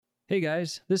Hey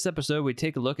guys, this episode we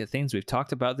take a look at things we've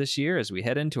talked about this year as we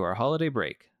head into our holiday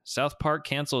break. South Park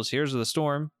cancels Here's the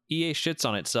Storm, EA shits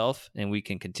on itself, and we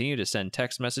can continue to send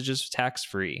text messages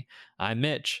tax-free. I'm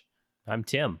Mitch. I'm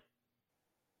Tim.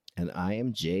 And I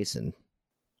am Jason.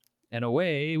 And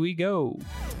away we go.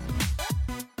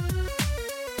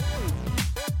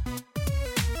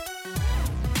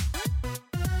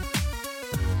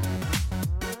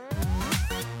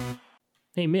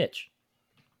 Hey, Mitch.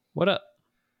 What up?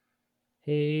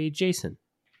 Hey, Jason.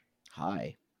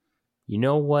 Hi. You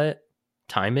know what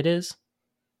time it is?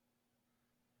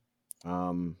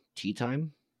 Tea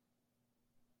time?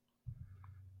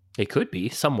 It could be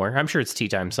somewhere. I'm sure it's tea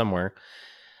time somewhere.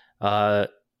 It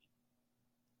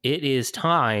is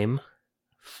time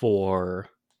for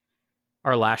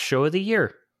our last show of the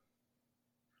year.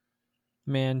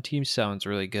 Man, team sounds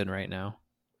really good right now.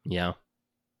 Yeah.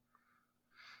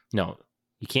 No,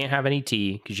 you can't have any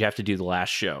tea because you have to do the last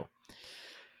show.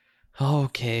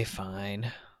 Okay,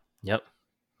 fine. Yep.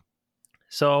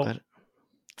 So,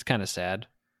 It's kind of sad.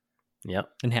 yep.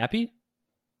 And happy?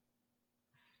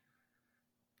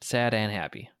 Sad and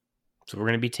happy. So we're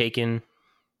gonna be taking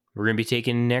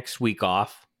next week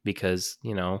off because,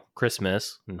 you know,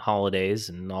 Christmas and holidays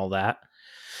and all that.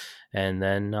 And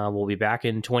then we'll be back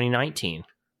in 2019.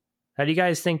 How do you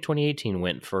guys think 2018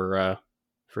 went for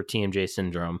TMJ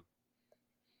Syndrome?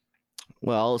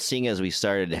 Well, seeing as we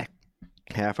started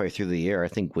halfway through the year, I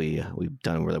think we've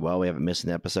done really well. We haven't missed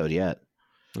an episode yet.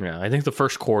 Yeah, I think the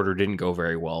first quarter didn't go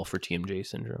very well for TMJ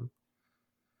Syndrome.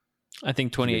 I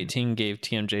think 2018 gave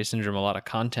TMJ Syndrome a lot of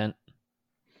content.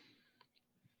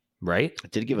 Right?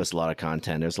 It did give us a lot of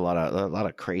content. There's a lot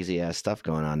of crazy ass stuff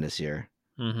going on this year.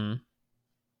 Mm-hmm.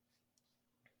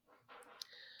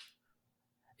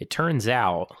 It turns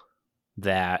out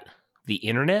that the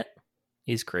internet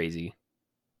is crazy.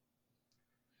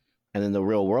 And then the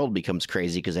real world becomes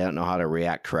crazy because they don't know how to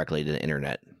react correctly to the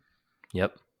internet.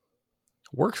 Yep.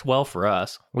 Works well for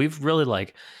us. We've really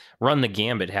run the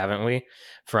gambit, haven't we?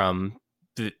 From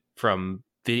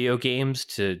video games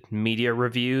to media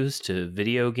reviews to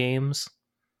video games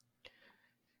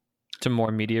To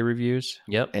more media reviews.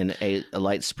 Yep. And a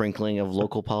light sprinkling of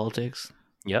local politics.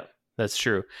 Yep. That's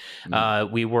true.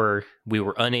 We were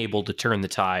unable to turn the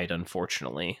tide,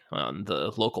 unfortunately, on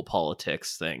the local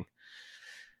politics thing.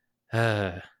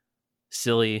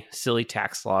 Silly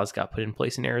tax laws got put in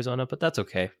place in Arizona, but that's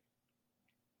okay.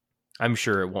 I'm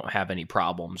sure it won't have any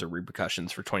problems or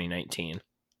repercussions for 2019.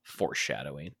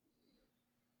 Foreshadowing.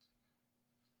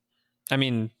 I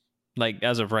mean,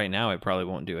 as of right now, it probably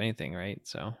won't do anything, right?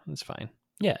 So it's fine.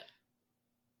 Yeah.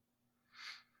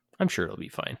 I'm sure it'll be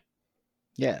fine.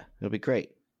 Yeah, it'll be great.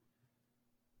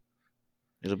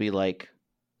 It'll be like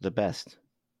the best,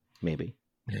 maybe.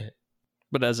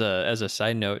 But as a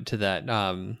side note to that,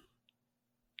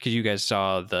 because you guys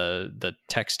saw the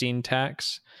texting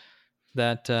tax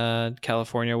that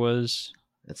California was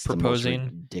It's proposing. the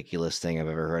most ridiculous thing I've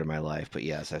ever heard in my life. But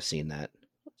yes, I've seen that.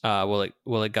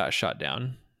 It got shot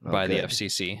down by the good.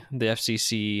 FCC. The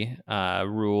FCC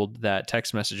ruled that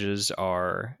text messages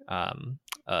are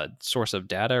a source of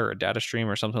data or a data stream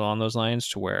or something along those lines,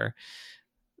 to where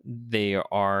they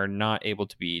are not able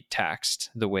to be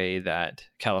taxed the way that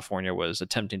California was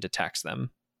attempting to tax them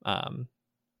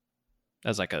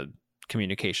as like a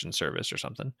communication service or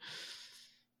something.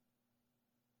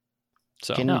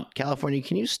 So California,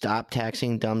 can you stop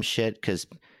taxing dumb shit? Because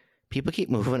people keep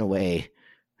moving away,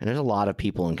 and there's a lot of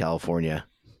people in California.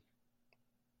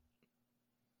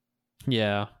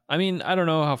 yeah, I mean, I don't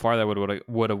know how far that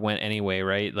would have went anyway,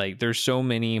 right? Like, there's so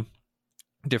many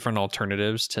different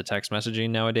alternatives to text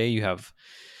messaging nowadays. You have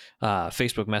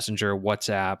Facebook Messenger,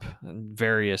 WhatsApp, and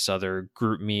various other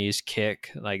GroupMe's,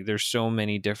 Kik. Like, there's so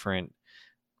many different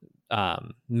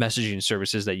messaging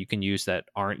services that you can use that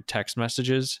aren't text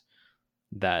messages.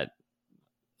 That,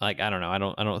 I don't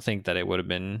know. I don't think that it would have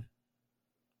been.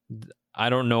 I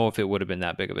don't know if it would have been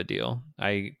that big of a deal.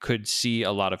 I could see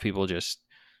a lot of people just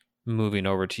moving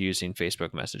over to using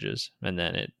Facebook messages, and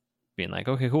then it being like,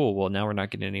 okay, cool. Well, now we're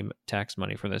not getting any tax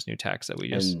money from this new tax that we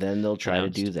just. And then they'll try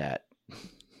announced. to do that.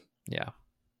 Yeah.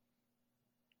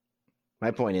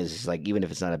 My point is like, even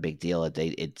if it's not a big deal,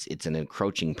 it's an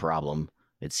encroaching problem.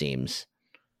 It seems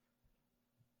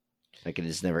like it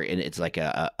is never. It's like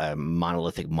a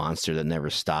monolithic monster that never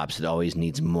stops. It always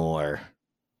needs more.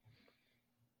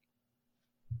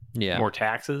 Yeah. More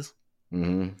taxes.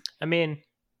 Mm-hmm. I mean,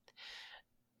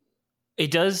 it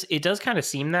does kind of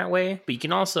seem that way, but you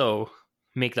can also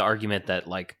make the argument that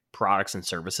products and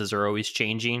services are always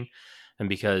changing, and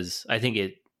because I think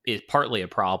it is partly a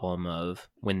problem of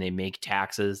when they make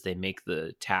taxes, they make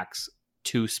the tax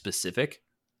too specific.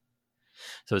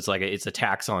 So it's like it's a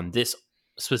tax on this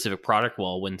specific product.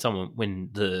 Well, when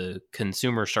the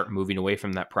consumers start moving away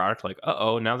from that product, like,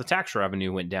 now the tax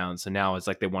revenue went down. So now it's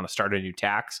like they want to start a new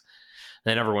tax.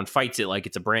 Then everyone fights it like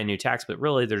it's a brand new tax, but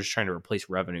really they're just trying to replace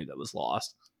revenue that was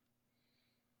lost.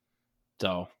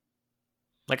 So,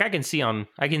 like, I can see on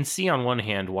one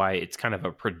hand why it's kind of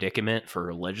a predicament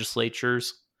for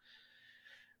legislatures,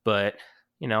 but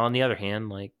on the other hand,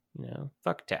 like,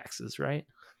 fuck taxes, right?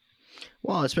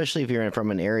 Well, especially if you're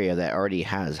from an area that already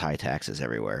has high taxes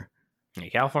everywhere. Yeah,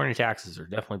 California taxes are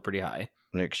definitely pretty high.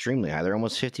 They're extremely high. They're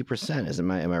almost 50%.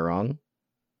 Am I wrong?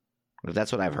 If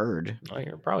that's what I've heard. Oh,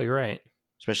 you're probably right.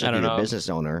 Especially if you're a business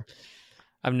owner.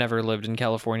 I've never lived in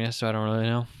California, so I don't really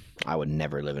know. I would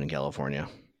never live in California.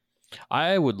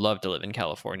 I would love to live in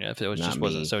California if it Not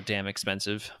wasn't me. so damn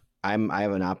expensive. I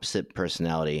have an opposite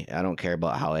personality. I don't care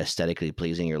about how aesthetically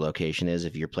pleasing your location is.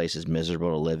 If your place is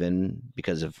miserable to live in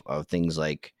because of things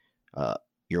like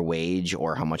your wage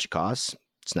or how much it costs,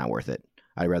 it's not worth it.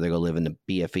 I'd rather go live in the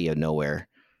BFE of nowhere,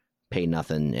 pay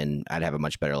nothing, and I'd have a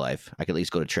much better life. I could at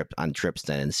least go on trips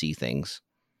then and see things.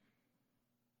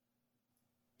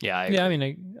 Yeah, I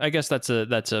mean, I guess that's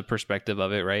a perspective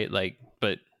of it, right? Like,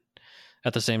 but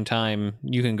at the same time,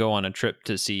 you can go on a trip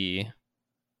to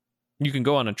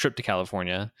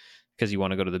California because you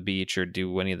want to go to the beach or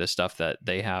do any of the stuff that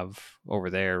they have over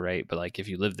there, right? But like, if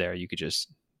you live there, you could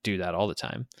just do that all the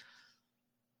time.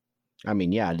 I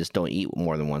mean, yeah, just don't eat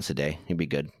more than once a day. You'd be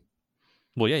good.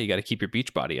 Well, yeah, you got to keep your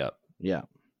beach body up. Yeah.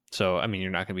 So, I mean,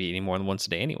 you're not going to be eating more than once a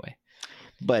day anyway.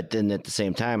 But then at the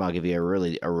same time, I'll give you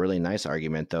a really nice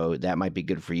argument, though. That might be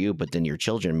good for you, but then your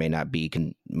children may not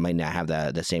have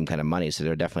the same kind of money, so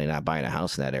they're definitely not buying a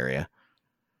house in that area.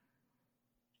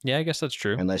 Yeah, I guess that's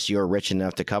true. Unless you're rich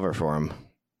enough to cover for them.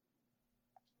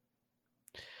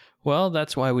 Well,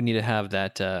 that's why we need to have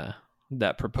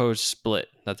that proposed split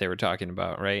that they were talking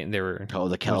about, right? And they were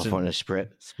the California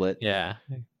split. Yeah,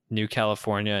 New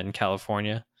California and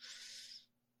California.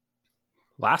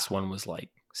 Last one was like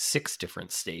 6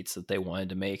 different states that they wanted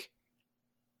to make.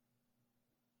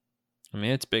 I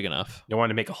mean, it's big enough. They wanted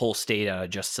to make a whole state out of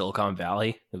just Silicon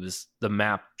Valley. The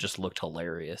map just looked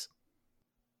hilarious.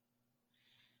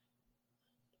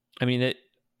 I mean,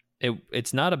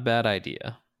 it's not a bad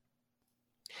idea.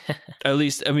 At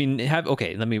least, I mean,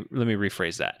 let me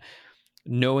rephrase that.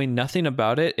 Knowing nothing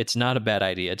about it, it's not a bad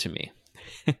idea to me.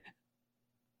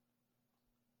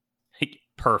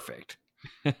 Perfect.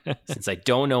 Since I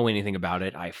don't know anything about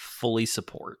it, I fully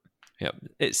support. Yep.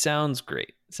 It sounds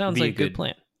great. Sounds like a good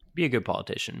plan. Be a good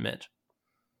politician, Mitch.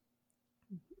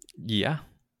 Yeah.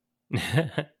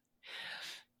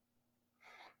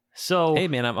 So, hey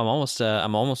man, I'm almost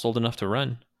old enough to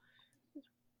run.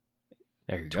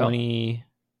 There you 20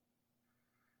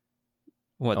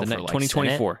 What, the next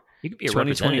 2024. Senate? You could be a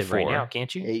representative right now,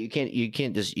 can't you? You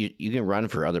can't just you can run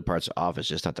for other parts of office,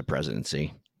 just not the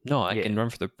presidency. No, I can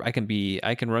run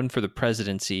for the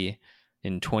presidency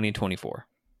in 2024.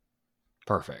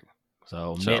 Perfect.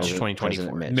 So Mitch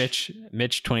 2024.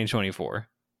 Mitch 2024.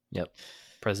 Yep.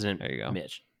 President. There you go.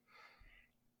 Mitch.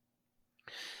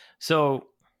 So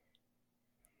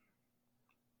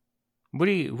what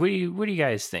do you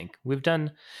guys think? We've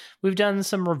done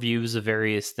some reviews of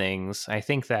various things. I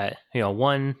think that,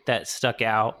 one that stuck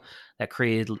out that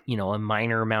created, a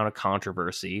minor amount of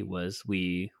controversy was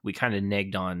we kind of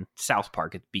negged on South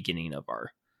Park at the beginning of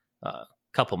our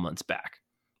couple months back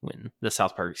when the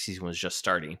South Park season was just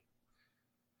starting.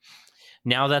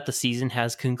 Now that the season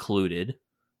has concluded,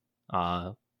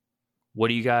 what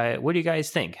do you guys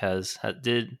think?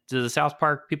 Did the South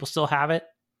Park people still have it?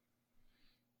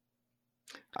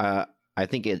 I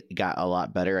think it got a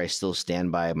lot better. I still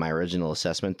stand by my original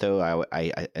assessment, though.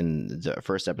 I in the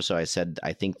first episode, I said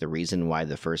I think the reason why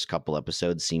the first couple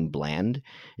episodes seem bland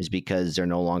is because they're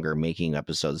no longer making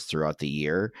episodes throughout the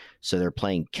year, so they're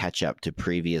playing catch up to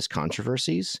previous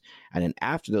controversies. And then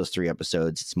after those 3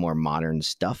 episodes, it's more modern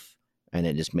stuff, and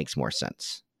it just makes more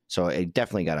sense. So it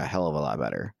definitely got a hell of a lot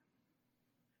better.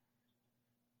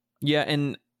 Yeah,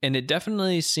 and it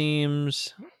definitely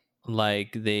seems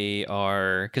like they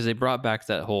are, because they brought back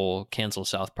that whole cancel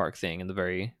South Park thing in the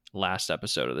very last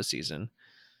episode of the season.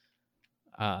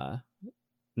 And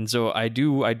so I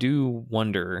do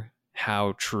wonder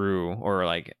how true, or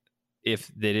like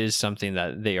if it is something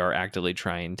that they are actively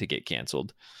trying to get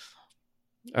canceled,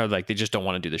 or like they just don't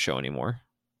want to do the show anymore.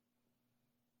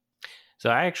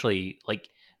 So I actually, like,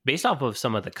 based off of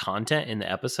some of the content in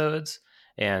the episodes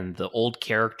and the old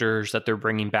characters that they're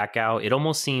bringing back out, it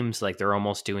almost seems like they're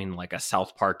almost doing like a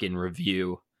South Park in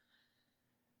review.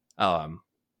 Like,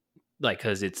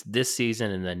 because it's this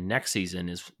season and the next season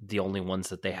is the only ones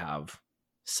that they have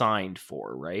signed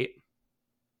for, right?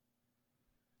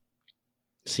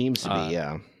 Seems to be,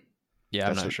 yeah. Yeah,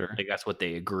 I'm not sure. Like that's what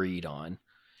they agreed on.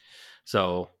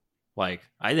 So, like,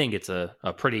 I think it's a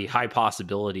pretty high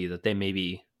possibility that they may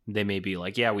be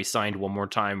like, yeah, we signed one more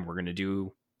time. We're gonna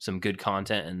do some good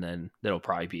content, and then that'll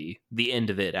probably be the end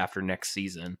of it after next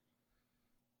season.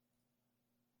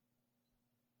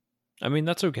 I mean,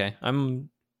 that's okay. I'm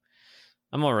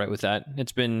all right with that.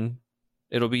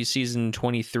 It'll be season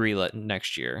 23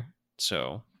 next year.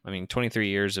 So, I mean, 23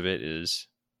 years of it is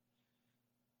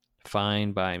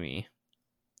fine by me.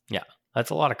 Yeah,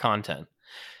 that's a lot of content.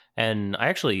 And I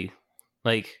actually,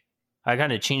 like, I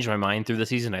kind of changed my mind through the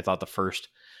season. I thought the first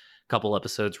couple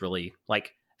episodes really,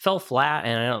 like, fell flat,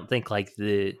 and I don't think, like,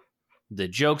 the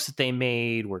jokes that they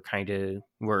made were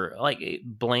like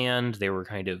bland. They were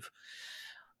kind of,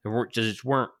 they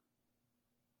weren't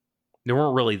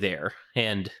really there.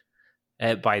 And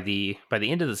by the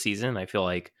end of the season, I feel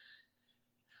like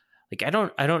I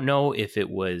don't know if it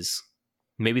was,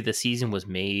 maybe the season was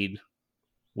written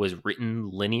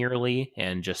linearly,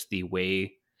 and just the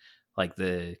way, like,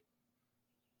 the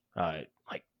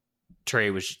like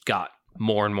Trey got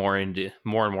more and more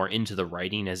into the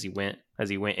writing as he went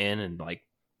in, and like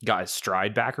got his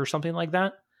stride back or something like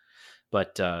that.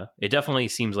 But it definitely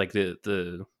seems like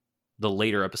the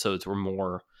later episodes were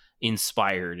more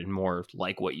inspired and more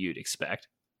like what you'd expect.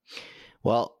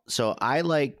 Well, so I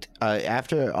liked,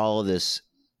 after all of this,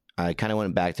 I kind of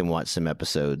went back and watched some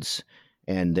episodes,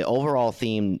 and the overall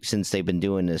theme, since they've been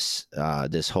doing this,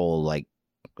 this whole, like,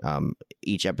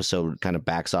 each episode kind of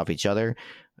backs off each other,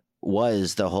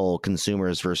 was the whole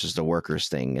consumers versus the workers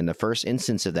thing. And the first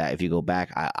instance of that, if you go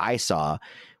back, I saw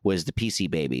was the PC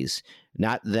babies,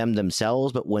 not them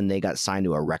themselves, but when they got signed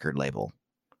to a record label.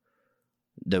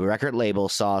 The record label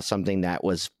saw something that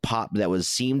was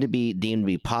deemed to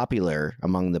be popular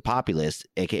among the populace,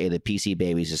 aka the PC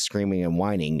babies, is screaming and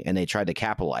whining, and they tried to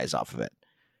capitalize off of it,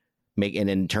 and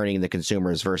then turning the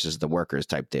consumers versus the workers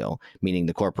type deal, meaning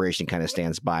the corporation kind of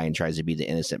stands by and tries to be the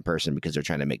innocent person because they're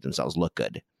trying to make themselves look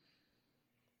good.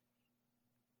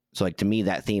 So, like, to me,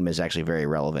 that theme is actually very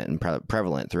relevant and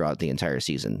prevalent throughout the entire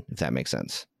season, if that makes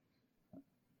sense.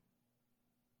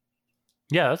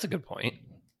 Yeah, that's a good point.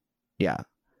 Yeah.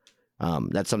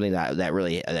 That's something that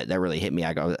really hit me.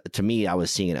 To me, I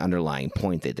was seeing an underlying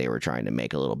point that they were trying to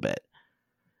make a little bit.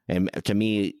 And to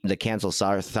me, the cancel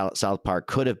South Park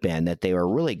could have been that they were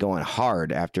really going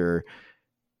hard after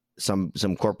some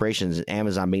corporations,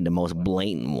 Amazon being the most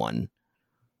blatant one.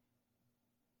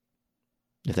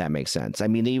 If that makes sense. I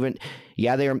mean,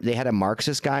 they had a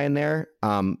Marxist guy in there,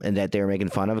 and that they were making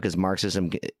fun of, because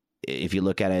Marxism, if you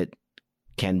look at it,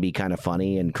 can be kind of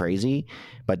funny and crazy,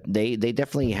 but they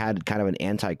definitely had kind of an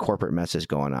anti-corporate message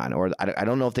going on. Or I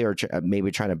don't know if they were maybe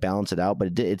trying to balance it out,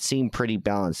 but it seemed pretty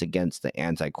balanced against the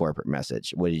anti-corporate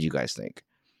message. What did you guys think?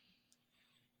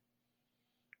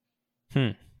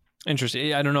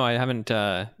 Interesting. I don't know. I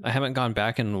haven't gone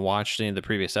back and watched any of the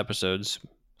previous episodes,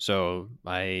 so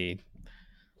I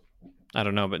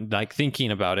don't know. But, like,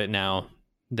 thinking about it now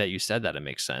that you said that, it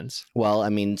makes sense. Well, I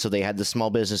mean, so they had the small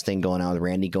business thing going on with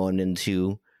Randy going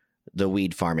into the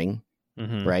weed farming,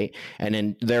 right? And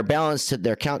then their balance to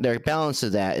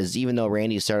that is, even though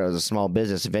Randy started as a small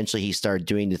business, eventually he started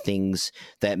doing the things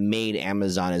that made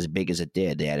Amazon as big as it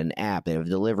did. They had an app, they had a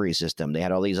delivery system, they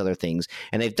had all these other things,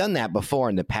 and they've done that before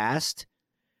in the past.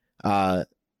 With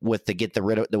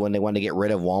when they wanted to get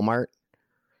rid of Walmart.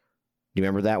 Do you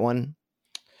remember that one?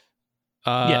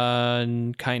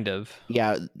 Kind of.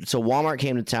 Yeah. So Walmart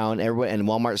came to town, and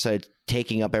Walmart started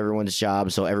taking up everyone's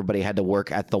job. So everybody had to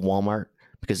work at the Walmart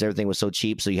because everything was so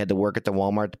cheap. So you had to work at the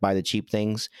Walmart to buy the cheap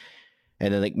things.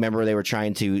 And then, like, remember they were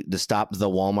trying to stop the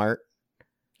Walmart.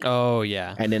 Oh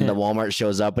yeah. And then the Walmart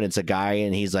shows up, and it's a guy,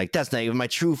 and he's like, "That's not even my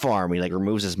true farm." He, like,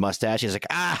 removes his mustache. He's like,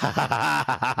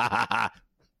 "Ah."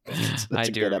 I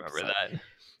do remember that.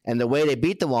 And the way they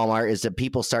beat the Walmart is that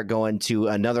people start going to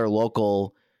another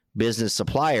local business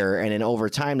supplier, and then over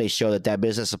time they show that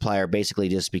business supplier basically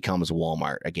just becomes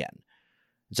Walmart again.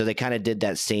 So they kind of did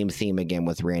that same theme again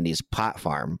with Randy's pot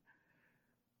farm.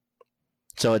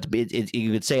 So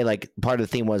you could say, like, part of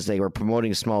the theme was they were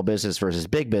promoting small business versus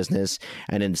big business,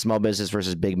 and then small business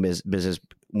versus big business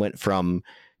went from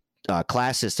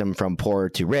class system, from poor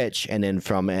to rich, and then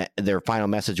from their final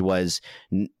message was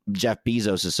Jeff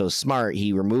Bezos is so smart,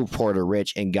 he removed poor to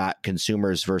rich and got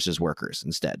consumers versus workers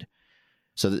instead.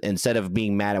 So instead of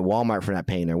being mad at Walmart for not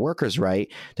paying their workers right,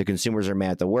 the consumers are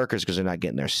mad at the workers because they're not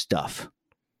getting their stuff.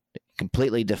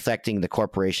 Completely deflecting the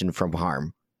corporation from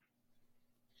harm.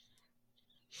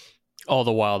 All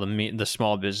the while, the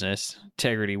small business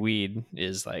integrity weed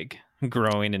is, like,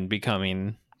 growing and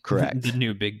becoming Correct. the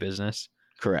new big business.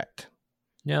 Correct.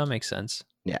 Yeah, that makes sense.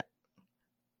 Yeah.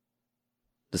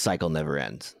 The cycle never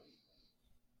ends.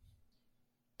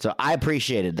 So I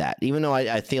appreciated that, even though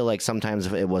I feel like sometimes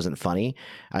it wasn't funny.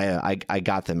 I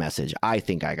got the message. I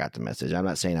think I got the message. I'm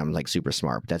not saying I'm like super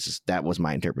smart, but that was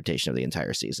my interpretation of the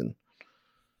entire season.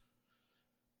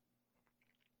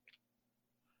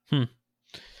 You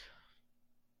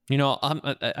know,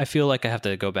 I feel like I have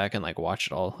to go back and like watch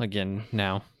it all again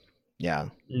now. Yeah.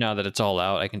 Now that it's all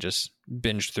out, I can just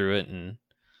binge through it and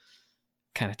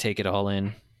kind of take it all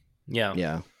in. Yeah.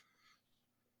 Yeah.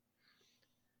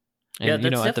 And, Yeah, you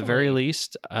know, that's at the very definitely-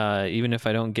 least, even if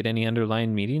I don't get any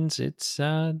underlying meetings, it's,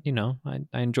 you know, I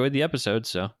enjoyed the episode,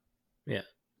 so. Yeah.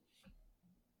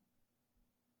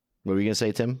 What were you going to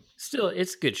say, Tim? Still,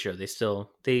 it's a good show.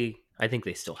 I think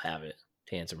they still have it,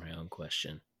 to answer my own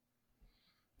question.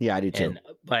 Yeah, I do too.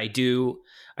 But I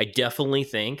definitely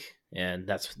think, and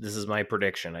this is my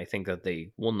prediction, I think that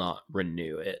they will not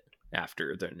renew it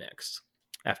after the next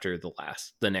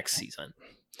season.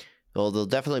 Well, they'll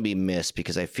definitely be missed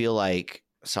because I feel like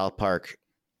South Park,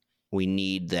 we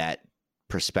need that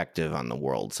perspective on the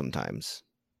world sometimes.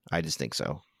 I just think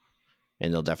so.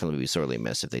 And they'll definitely be sorely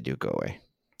missed if they do go away.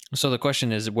 So the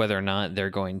question is whether or not they're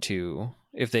going to,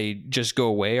 if they just go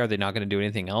away, are they not going to do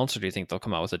anything else, or do you think they'll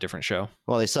come out with a different show?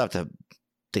 Well, they still have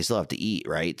to eat,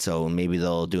 right? So maybe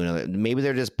they'll do another. Maybe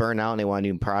they're just burnt out and they want a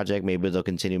new project. Maybe they'll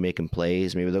continue making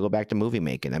plays. Maybe they'll go back to movie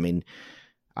making. I mean,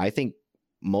 I think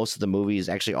most of the movies,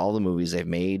 actually all the movies they've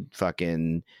made,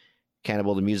 fucking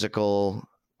Cannibal the Musical,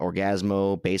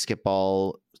 Orgasmo,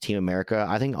 Basketball, Team America,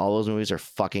 I think all those movies are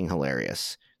fucking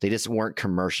hilarious. They just weren't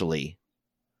commercially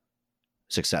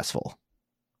successful,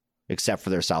 except for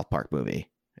their South Park movie,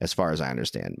 as far as I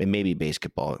understand. And maybe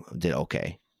Basketball did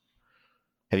okay.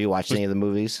 Have you watched any of the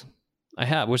movies? I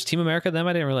have. Was Team America them?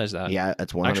 I didn't realize that. Yeah,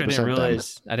 that's 100% Actually,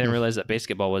 I didn't realize that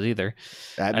Basketball was either.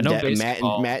 I know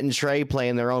Basketball. Matt and Trey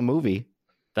playing their own movie.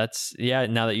 That's, yeah,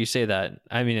 now that you say that,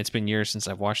 I mean, it's been years since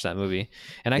I've watched that movie,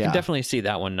 and I can definitely see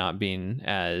that one not being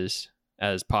as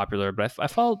popular, but I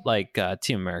felt like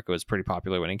Team America was pretty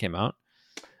popular when it came out.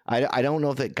 I don't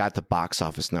know if it got the box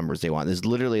office numbers they want. This is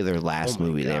literally their last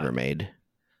movie they ever made.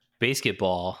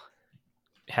 Basketball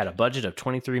had a budget of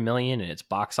 $23 million and its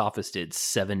box office did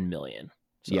 $7 million.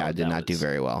 So yeah, it did not do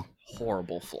very well.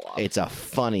 Horrible flop. It's a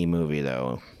funny movie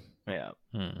though. Yeah.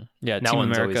 Yeah, That Team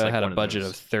one's always America like had a one of budget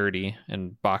those. of 30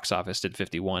 and box office did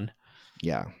 51.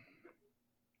 Yeah.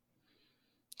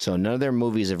 So none of their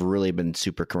movies have really been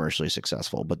super commercially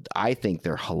successful, but I think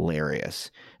they're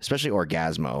hilarious, especially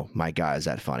Orgasmo. My God, is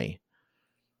that funny?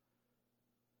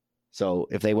 So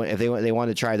if they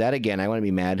wanted to try that again, I wouldn't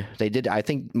be mad. They did. I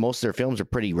think most of their films are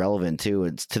pretty relevant too.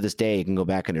 It's to this day you can go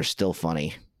back and they're still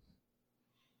funny.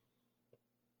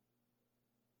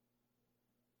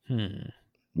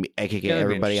 AKA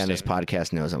everybody on this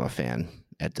podcast knows I'm a fan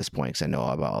at this point because I know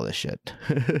all about all this shit.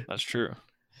 That's true.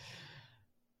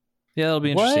 Yeah, it'll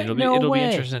be interesting. It'll be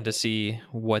interesting to see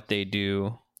what they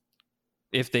do,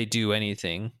 if they do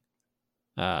anything.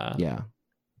 Yeah.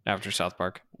 After South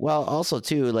Park. Well, also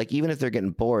too, like even if they're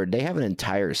getting bored, they have an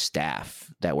entire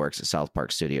staff that works at South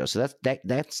Park Studios. So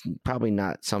that's probably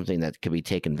not something that could be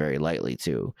taken very lightly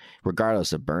too,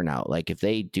 regardless of burnout. Like if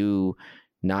they do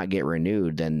not get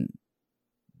renewed, then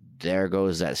there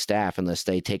goes that staff unless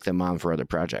they take them on for other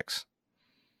projects.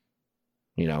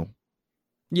 You know?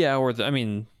 Yeah,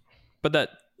 but that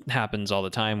happens all the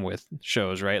time with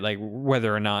shows, right? Like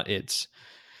whether or not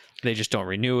they just don't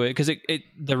renew it, because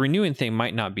the renewing thing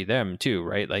might not be them too,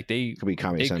 right? Like they could be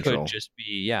Comedy Central. Could just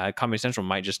be Comedy Central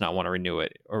might just not want to renew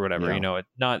it or whatever. Yeah. You know,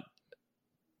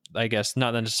 I guess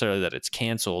not necessarily that it's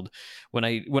canceled. When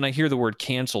I hear the word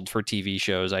canceled for TV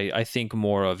shows, I think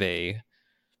more of a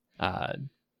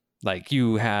like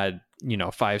you had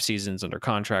 5 seasons under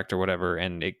contract or whatever,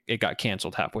 and it got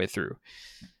canceled halfway through.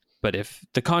 But if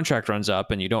the contract runs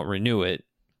up and you don't renew it,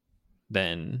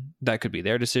 then that could be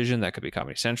their decision. That could be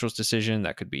Comedy Central's decision.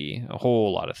 That could be a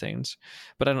whole lot of things.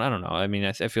 But I don't know. I mean,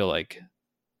 I feel like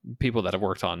people that have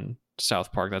worked on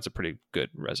South Park, that's a pretty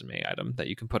good resume item that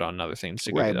you can put on other things.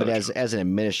 To right, but as an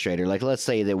administrator, like let's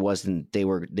say they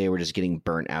were just getting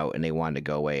burnt out and they wanted to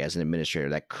go away. As an administrator,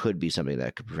 that could be something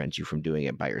that could prevent you from doing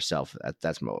it by yourself.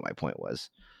 That's what my point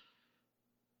was.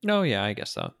 No, yeah, I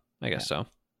guess so. So.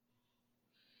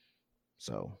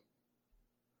 So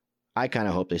I kind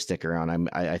of hope they stick around.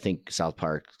 I think South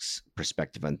Park's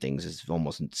perspective on things is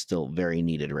almost still very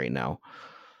needed right now.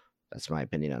 That's my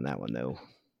opinion on that one, though.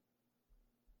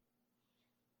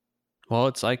 Well,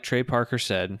 it's like Trey Parker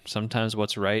said, sometimes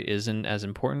what's right isn't as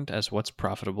important as what's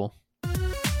profitable.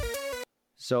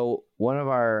 So one of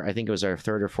our, I think it was our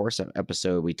third or fourth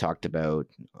episode, we talked about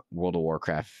World of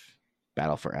Warcraft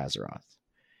Battle for Azeroth.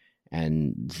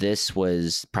 And this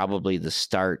was probably the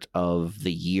start of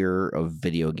the year of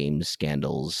video game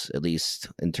scandals, at least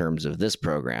in terms of this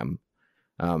program.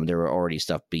 There were already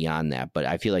stuff beyond that, but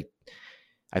I feel like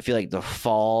the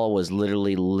fall was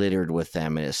literally littered with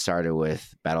them, and it started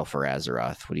with Battle for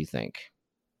Azeroth. What do you think?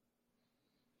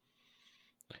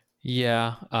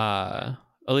 Yeah,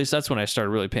 at least that's when I started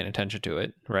really paying attention to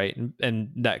it, right?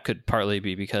 And that could partly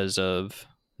be because of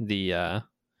the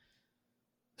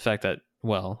fact that,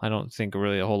 well, I don't think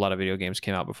really a whole lot of video games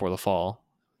came out before the fall.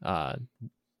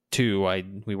 Two,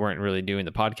 we weren't really doing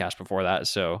the podcast before that,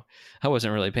 so I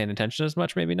wasn't really paying attention as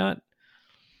much. Maybe not,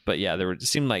 but yeah, it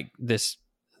seemed like this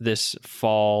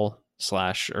fall /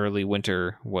 early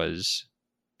winter was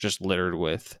just littered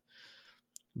with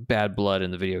bad blood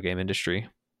in the video game industry.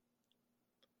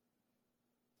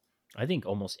 I think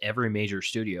almost every major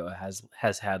studio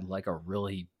has had like a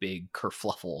really big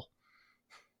kerfluffle.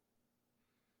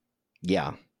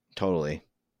 Yeah, totally.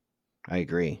 I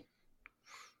agree.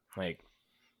 Like,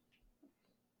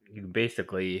 you can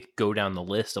basically go down the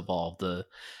list of all the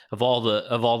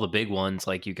big ones.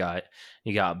 Like you got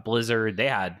Blizzard. They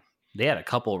had a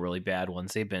couple really bad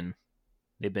ones. They've been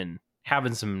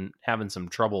having some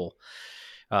trouble.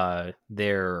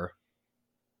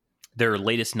 Their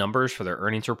latest numbers for their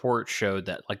earnings report showed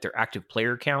that like their active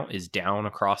player count is down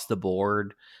across the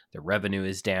board. Their revenue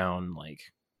is down. Like,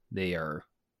 they are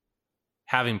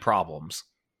having problems.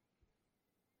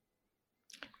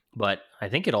 But I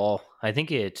think you got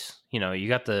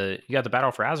the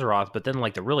Battle for Azeroth, but then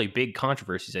like the really big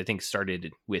controversies I think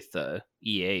started with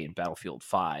EA and Battlefield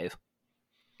 5.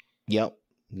 Yep,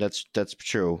 that's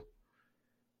true.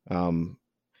 And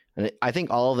I think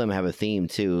all of them have a theme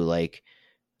too. Like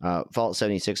Fallout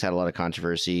 76 had a lot of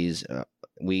controversies.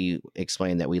 We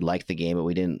explained that we liked the game, but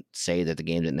we didn't say that the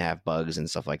game didn't have bugs and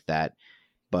stuff like that.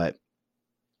 But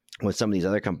with some of these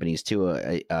other companies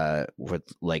too, with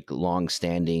like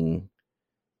long-standing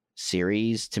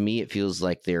series, to me, it feels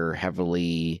like they're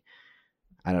heavily,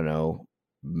 I don't know,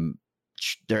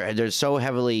 they're so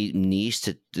heavily niche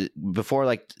before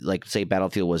like say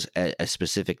Battlefield was a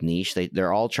specific niche.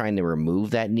 They're all trying to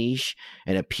remove that niche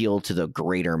and appeal to the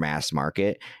greater mass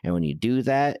market. And when you do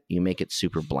that, you make it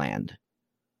super bland.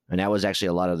 And that was actually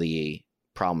a lot of the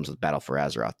problems with Battle for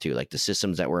Azeroth too. Like the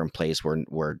systems that were in place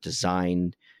were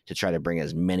designed to try to bring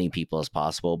as many people as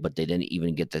possible, but they didn't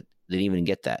even get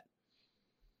that.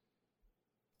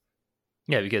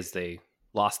 Yeah, because they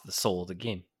lost the soul of the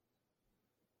game.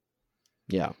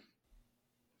 Yeah.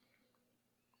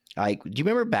 Do you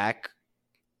remember back,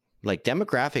 like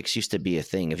demographics used to be a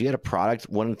thing. If you had a product,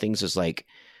 one of the things was like,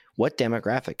 what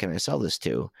demographic can I sell this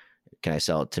to? Can I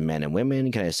sell it to men and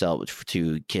women? Can I sell it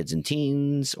to kids and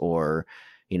teens, or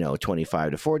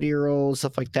 25 to 40-year-olds,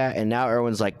 stuff like that? And now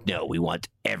everyone's like, no, we want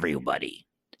everybody.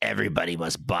 Everybody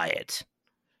must buy it.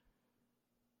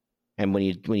 And when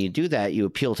you do that, you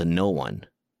appeal to no one.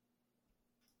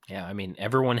 Yeah, I mean,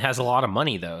 everyone has a lot of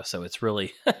money though, so it's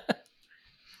really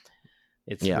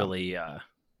it's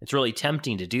really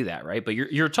tempting to do that, right? But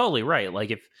you're totally right.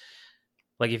 Like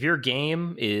if your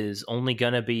game is only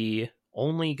gonna be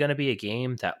a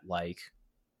game that like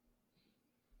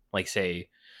say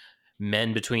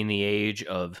men between the age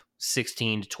of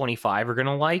 16 to 25 are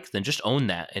gonna like, then just own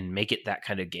that and make it that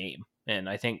kind of game. And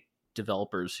I think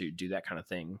developers who do that kind of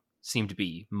thing seem to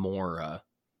be more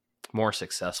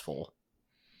successful.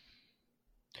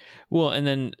 Well, and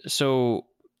then so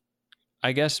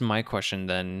I guess my question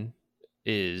then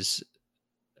is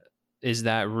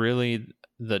that really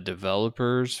the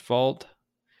developer's fault?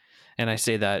 And I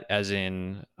say that as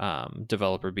in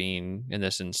developer being, in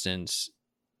this instance,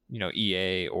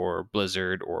 EA or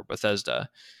Blizzard or Bethesda,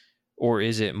 or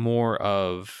is it more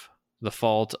of the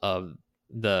fault of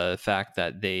the fact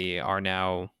that they are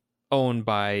now owned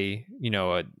by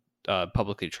a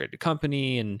publicly traded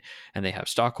company and they have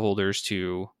stockholders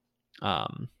to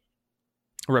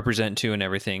represent to and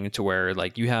everything, to where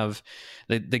like you have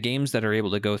the games that are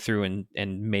able to go through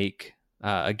and make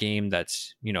a game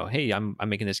that's hey, I'm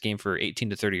making this game for 18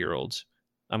 to 30-year-olds.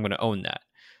 I'm going to own that.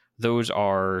 Those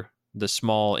are the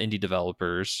small indie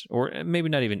developers, or maybe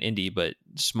not even indie, but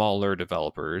smaller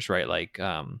developers, right? Like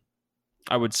I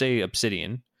would say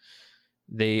Obsidian.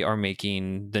 They are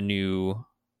making the new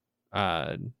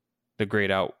the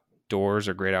Great Outdoors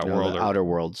or Great Outworld, the Outer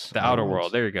Worlds. The Outer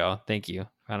World. There you go. Thank you.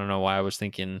 I don't know why I was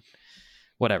thinking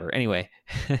whatever. Anyway,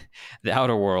 the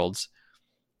Outer Worlds,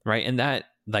 right? And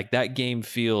that game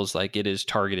feels like it is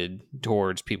targeted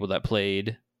towards people that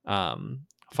played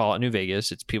Fallout New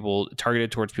Vegas. It's people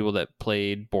targeted towards people that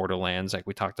played Borderlands, like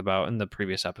we talked about in the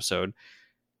previous episode,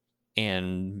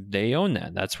 and they own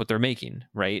that. That's what they're making,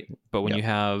 right? But when you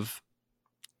have,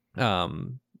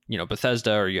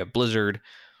 Bethesda, or you have Blizzard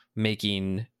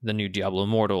making the new Diablo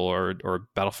Immortal or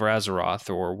Battle for Azeroth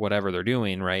or whatever they're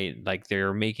doing, right? Like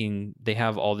they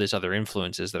have all these other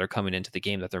influences that are coming into the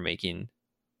game that they're making,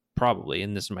 probably,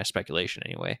 and this is my speculation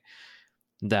anyway,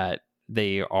 that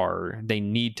they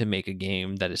need to make a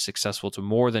game that is successful to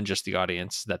more than just the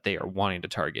audience that they are wanting to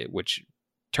target, which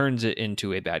turns it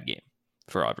into a bad game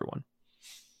for everyone.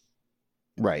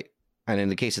 Right. And in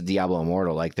the case of Diablo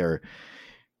Immortal, like they're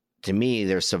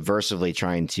subversively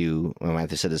trying to,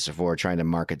 I've said this before, trying to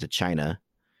market to China,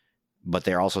 but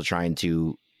they're also trying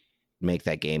to make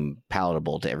that game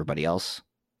palatable to everybody else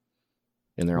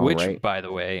in their own right. Which, by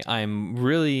the way, I'm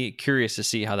really curious to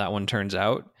see how that one turns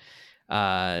out,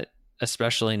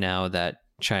 especially now that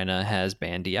China has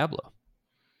banned Diablo.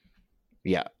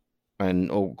 Yeah.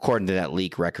 And according to that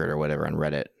leak record or whatever on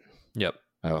Reddit. Yep.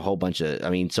 A whole bunch of,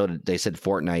 so they said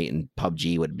Fortnite and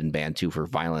PUBG would have been banned too for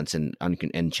violence and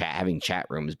having chat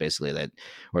rooms, basically, that,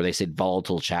 or they said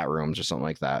volatile chat rooms or something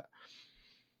like that.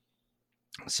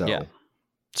 So, yeah.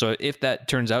 So if that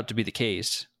turns out to be the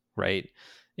case, right,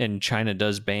 and China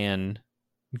does ban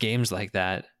games like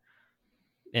that,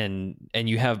 and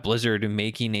you have Blizzard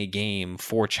making a game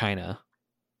for China,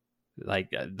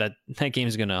 like that game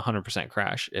is going to 100%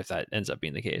 crash if that ends up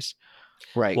being the case.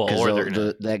 Right,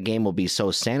 because that game will be so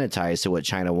sanitized to what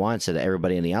China wants that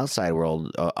everybody in the outside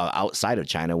world, outside of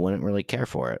China, wouldn't really care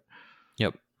for it.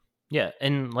 Yep. Yeah,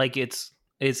 and like it's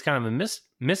kind of a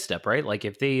misstep, right? Like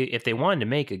if they wanted to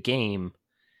make a game,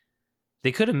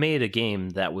 they could have made a game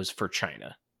that was for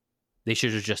China. They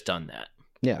should have just done that.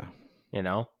 Yeah.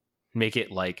 Make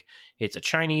it like it's a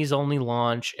Chinese only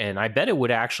launch, and I bet it would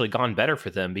have actually gone better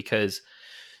for them, because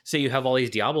say you have all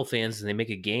these Diablo fans and they make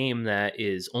a game that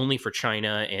is only for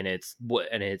China, and it's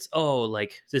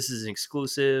like this is an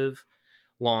exclusive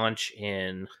launch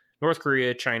in North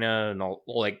Korea, China, and all,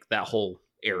 like that whole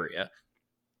area.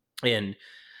 And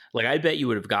like I bet you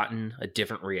would have gotten a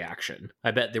different reaction.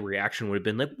 I bet the reaction would have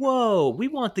been like, "Whoa, we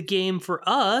want the game for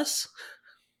us."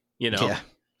 Yeah.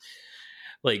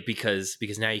 Like because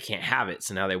now you can't have it,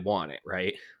 so now they want it,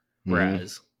 right? Mm-hmm.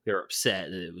 Whereas they're upset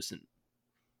that it wasn't.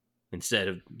 Instead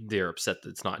of they're upset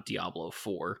that it's not Diablo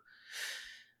 4.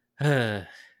 Well,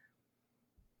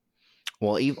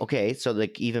 okay, so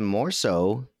like even more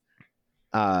so,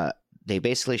 they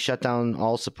basically shut down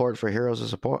all support for Heroes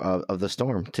of the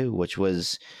Storm too, which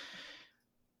was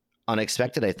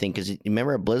unexpected, I think. Because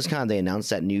remember at BlizzCon they announced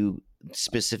that new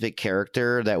specific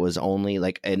character that was only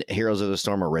like a Heroes of the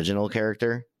Storm original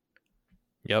character.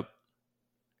 Yep.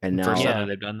 And now first time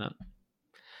they've done that.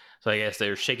 So I guess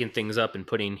they're shaking things up and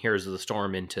putting Heroes of the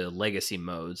Storm into legacy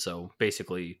mode. So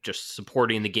basically just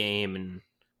supporting the game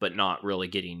but not really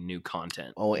getting new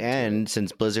content. Oh, and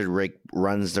since Blizzard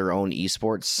runs their own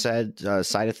esports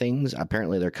side of things,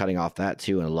 apparently they're cutting off that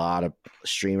too. And a lot of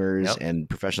streamers and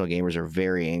professional gamers are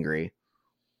very angry.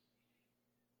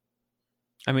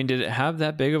 I mean, did it have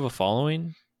that big of a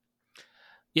following?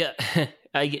 Yeah.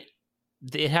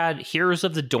 It had Heroes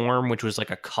of the Dorm, which was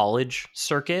like a college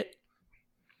circuit,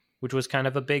 which was kind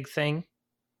of a big thing.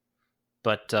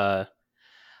 But I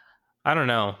don't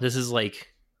know. This is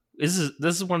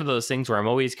one of those things where I'm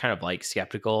always kind of like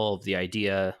skeptical of the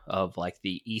idea of like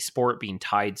the esport being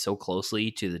tied so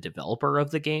closely to the developer of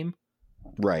the game.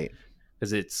 Right.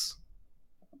 Because it's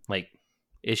like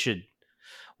it should,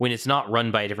 when it's not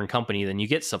run by a different company, then you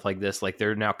get stuff like this. Like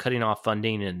they're now cutting off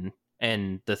funding,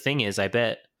 and the thing is, I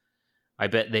bet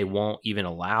they won't even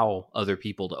allow other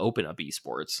people to open up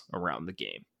esports around the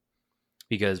game,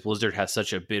 because Blizzard has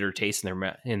such a bitter taste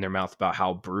in their mouth about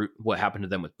what happened to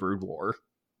them with Brood War.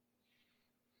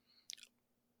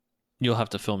 You'll have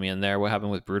to fill me in there. What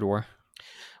happened with Brood War?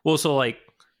 Well, so like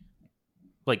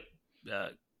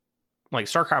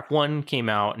StarCraft 1 came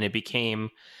out and it became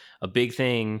a big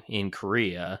thing in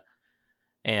Korea,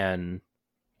 and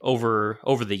over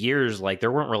the years, like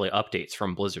there weren't really updates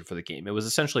from Blizzard for the game. It was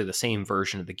essentially the same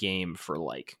version of the game for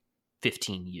like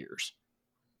 15 years.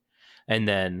 And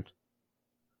then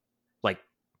like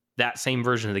that same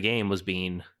version of the game was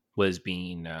being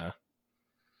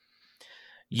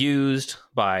used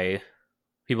by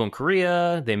people in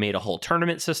Korea. They made a whole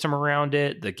tournament system around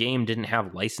it. The game didn't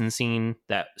have licensing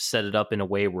that set it up in a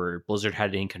way where Blizzard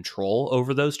had any control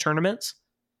over those tournaments.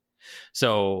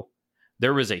 So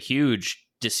there was a huge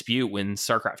dispute when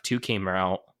StarCraft 2 came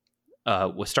out,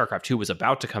 StarCraft 2 was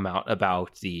about to come out,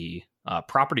 about the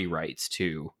property rights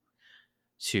to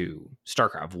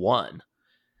StarCraft 1,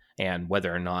 and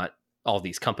whether or not all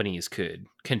these companies could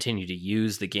continue to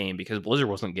use the game, because Blizzard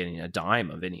wasn't getting a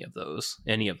dime of any of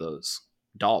those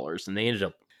dollars, and they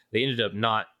ended up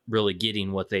not really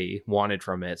getting what they wanted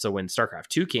from it. So when StarCraft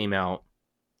 2 came out,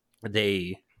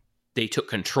 they took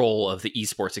control of the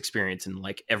esports experience, and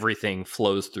like everything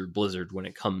flows through Blizzard when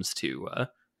it comes to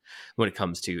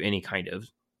any kind of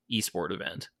esport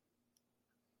event.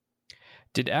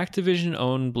 Did Activision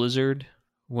own Blizzard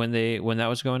when that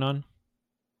was going on?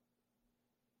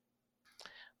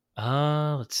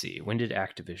 Let's see. When did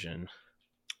Activision?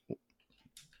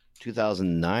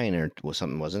 2009 or was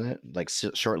something, wasn't it? Like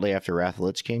shortly after Wrath of the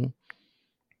Lich King?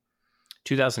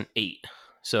 2008.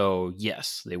 So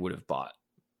yes, they would have bought.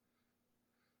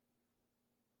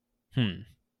 Because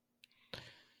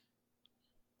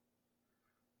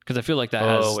I feel like that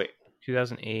has... Oh, wait.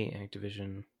 2008,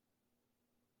 Activision.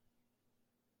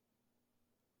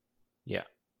 Yeah.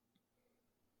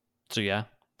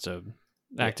 So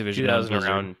Activision...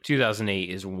 around 2008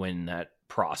 is when that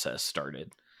process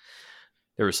started.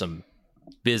 There was some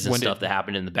business stuff that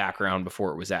happened in the background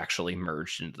before it was actually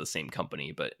merged into the same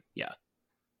company, but yeah.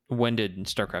 When did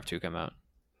StarCraft 2 come out?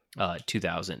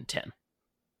 2010.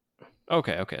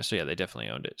 Okay. So yeah, they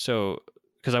definitely owned it. So,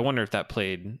 because I wonder if that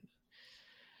played...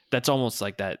 That's almost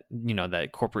like that, that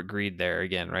corporate greed there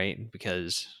again, right?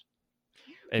 Because,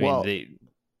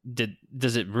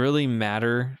 does it really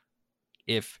matter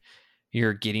if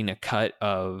you're getting a cut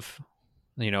of,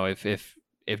 if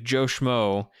Joe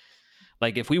Schmo,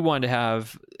 like if we wanted to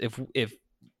have, if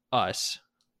us,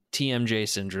 TMJ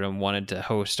Syndrome, wanted to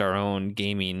host our own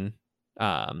gaming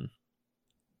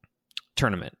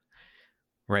tournament,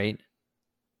 right?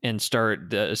 And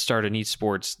start an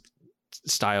esports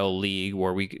style league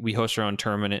where we host our own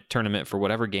tournament for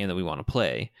whatever game that we want to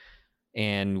play,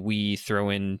 and we throw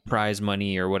in prize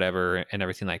money or whatever and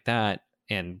everything like that,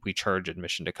 and we charge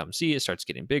admission to come see. It starts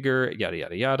getting bigger, yada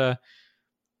yada yada.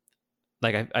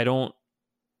 Like I don't,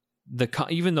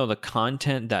 even though the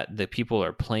content that the people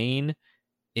are playing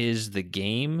is the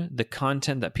game, the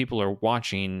content that people are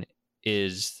watching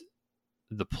is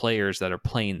the players that are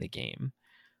playing the game,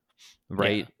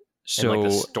 right? Yeah. So and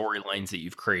like the storylines that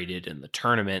you've created and the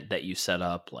tournament that you set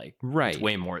up, like right, it's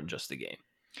way more than just the game.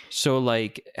 So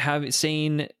like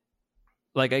saying,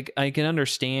 like I can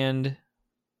understand,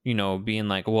 being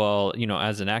like, well,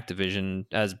 as an Activision,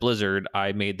 as Blizzard,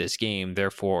 I made this game,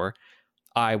 therefore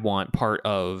I want part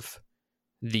of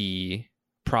the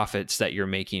profits that you're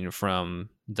making from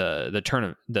the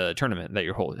tournament that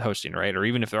you're hosting, right? Or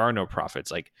even if there are no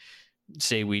profits, like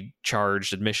say we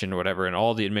charged admission or whatever, and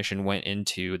all the admission went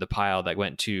into the pile that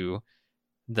went to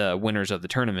the winners of the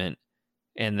tournament,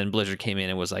 and then Blizzard came in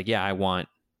and was like, yeah, I want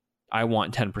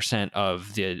 10%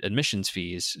 of the admissions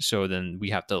fees, so then we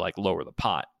have to like lower the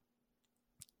pot.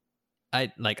 I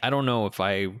don't know if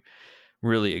I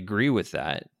really agree with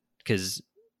that, because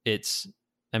it's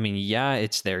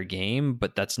their game,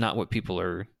 but that's not what people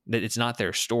are. It's not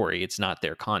their story. It's not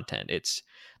their content.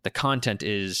 The content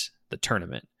is the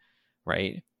tournament,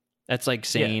 right? That's like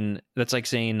saying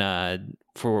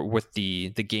for with the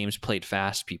games played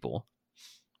fast people,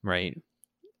 right?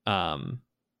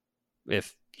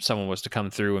 If someone was to come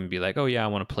through and be like, oh yeah, I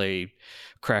want to play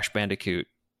Crash Bandicoot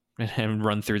and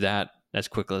run through that as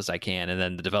quickly as I can, and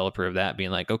then the developer of that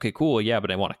being like, okay, cool, yeah,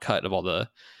 but I want a cut of all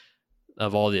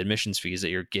the admissions fees that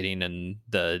you're getting and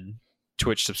the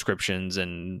Twitch subscriptions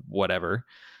and whatever.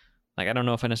 Like, I don't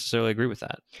know if I necessarily agree with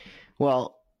that.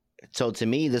 Well, so to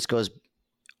me,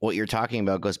 what you're talking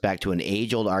about goes back to an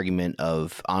age-old argument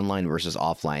of online versus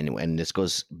offline, and this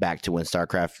goes back to when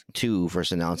StarCraft 2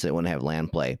 first announced that it wouldn't have LAN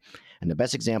play. And the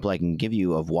best example I can give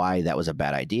you of why that was a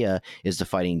bad idea is the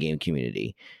fighting game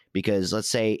community. Because let's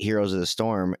say Heroes of the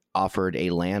Storm offered a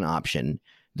LAN option.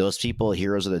 Those people,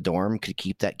 Heroes of the Dorm, could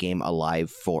keep that game alive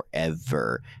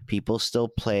forever. People still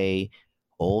play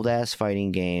old-ass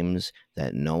fighting games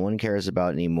that no one cares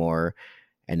about anymore.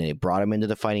 And they brought them into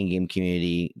the fighting game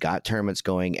community, got tournaments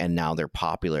going, and now they're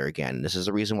popular again. This is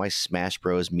the reason why Smash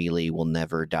Bros. Melee will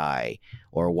never die,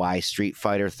 or why Street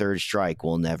Fighter Third Strike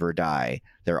will never die.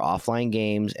 They're offline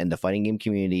games, and the fighting game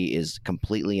community is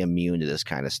completely immune to this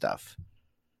kind of stuff.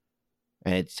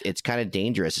 And it's kind of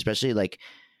dangerous, especially like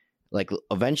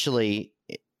eventually.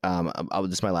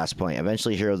 This is my last point.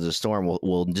 Eventually, Heroes of the Storm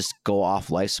will just go off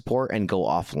life support and go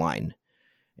offline.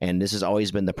 And this has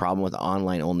always been the problem with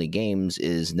online-only games,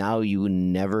 is now you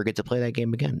never get to play that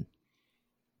game again.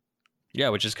 Yeah,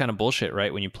 which is kind of bullshit,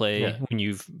 right? When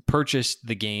you've purchased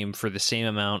the game for the same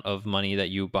amount of money that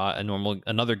you bought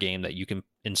another game that you can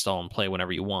install and play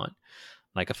whenever you want,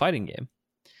 like a fighting game.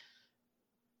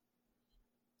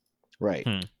 Right.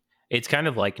 It's kind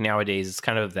of like nowadays, it's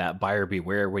kind of that buyer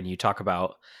beware when you talk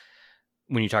about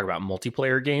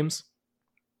multiplayer games.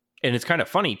 And it's kind of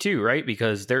funny too, right?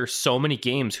 Because there's so many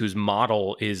games whose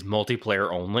model is multiplayer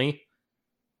only.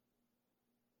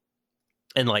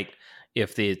 And like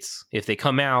if they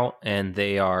come out and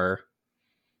they are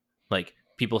like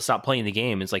people stop playing the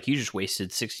game, it's like you just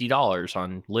wasted $60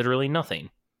 on literally nothing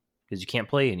because you can't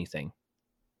play anything.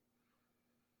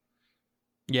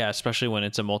 Yeah, especially when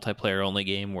it's a multiplayer only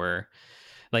game where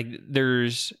like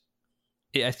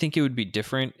I think it would be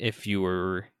different if you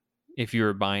were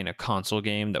buying a console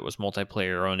game that was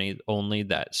multiplayer only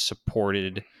that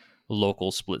supported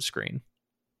local split screen.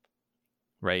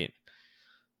 Right?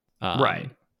 Right.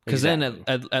 Because Exactly.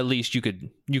 then at least you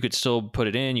could still put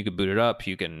it in, you could boot it up,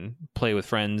 you can play with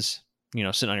friends,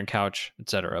 sitting on your couch,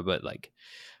 etc. But like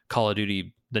Call of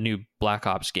Duty, the new Black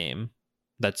Ops game,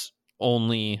 that's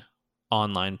only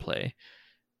online play.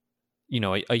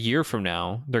 A year from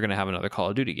now, they're going to have another Call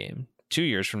of Duty game. 2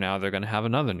 years from now, they're going to have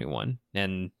another new one.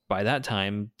 And by that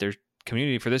time, their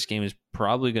community for this game is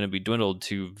probably going to be dwindled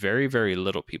to very, very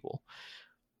little people.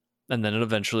 And then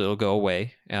it'll go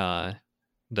away.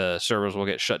 The servers will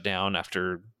get shut down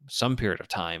after some period of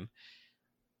time.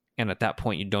 And at that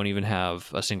point, you don't even have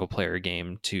a single player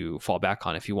game to fall back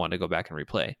on if you want to go back and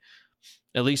replay.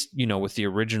 At least, with the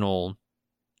original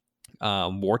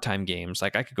wartime games,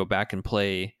 like I could go back and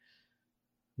play,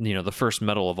 the first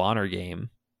Medal of Honor game,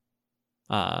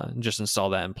 just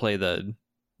install that and play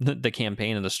the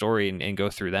campaign and the story and go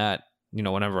through that,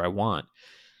 whenever I want,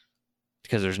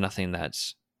 because there's nothing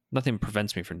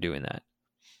prevents me from doing that.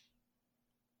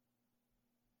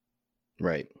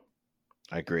 Right.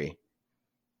 I agree.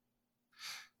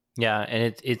 Yeah,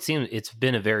 and it seems it's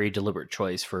been a very deliberate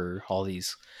choice for all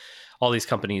these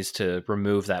companies to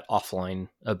remove that offline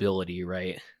ability,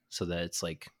 right? So that it's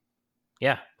like,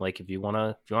 yeah, like if you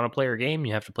want to play our game,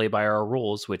 you have to play by our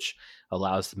rules, which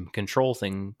allows them to control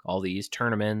all these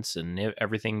tournaments and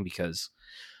everything, because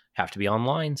you have to be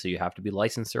online, so you have to be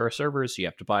licensed to our servers, so you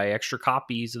have to buy extra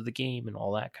copies of the game and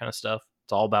all that kind of stuff.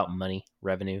 It's all about money,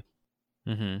 revenue.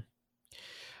 Mm-hmm.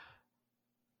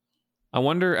 I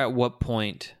wonder at what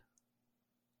point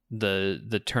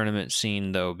the tournament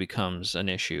scene though becomes an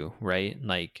issue, right?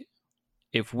 Like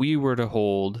if we were to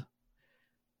hold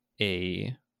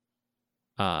a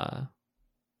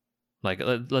like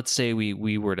let's say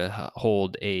we were to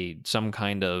hold some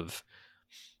kind of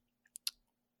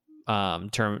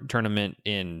tournament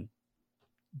in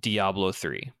Diablo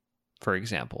 3, for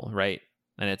example, right?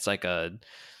 And it's like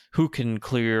who can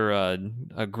clear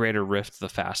a greater rift the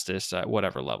fastest at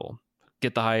whatever level.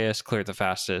 Get the highest, clear it the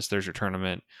fastest, there's your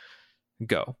tournament,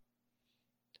 go.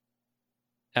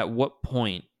 At what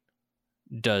point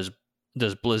does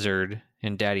Blizzard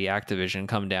and Daddy Activision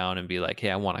come down and be like,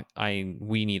 hey,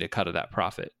 we need a cut of that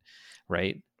profit,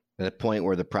 right? At the point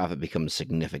where the profit becomes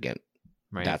significant,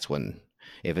 Right. That's when,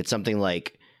 if it's something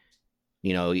like,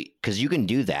 because you can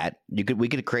do that. We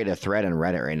could create a thread on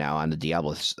Reddit right now on the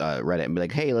Diablo Reddit and be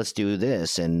like, hey, let's do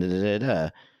this and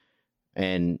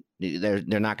and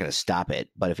they're not going to stop it.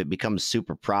 But if it becomes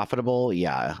super profitable,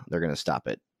 yeah, they're going to stop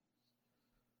it.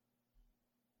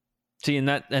 See, and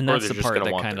that's the part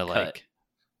that kind of like,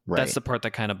 right. That's the part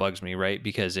that kind of bugs me, right?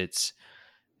 Because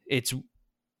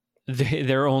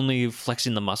they're only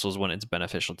flexing the muscles when it's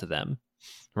beneficial to them,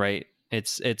 right?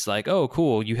 It's like, oh,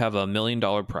 cool, you have $1 million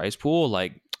prize pool.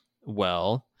 Like,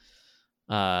 well,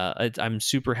 I'm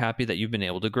super happy that you've been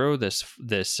able to grow this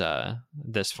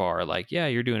far. Like, yeah,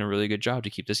 you're doing a really good job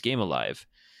to keep this game alive.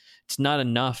 It's not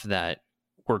enough that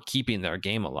we're keeping their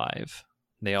game alive.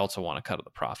 They also want to cut of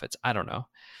the profits. I don't know.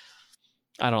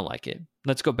 I don't like it.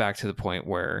 Let's go back to the point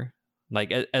where,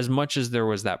 like, as much as there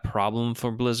was that problem for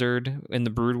Blizzard in the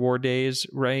Brood War days,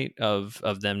 right, of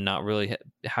them not really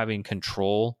having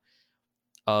control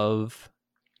of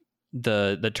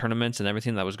the tournaments and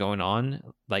everything that was going on,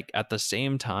 like at the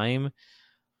same time,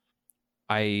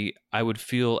 I would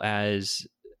feel as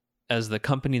the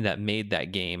company that made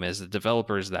that game, as the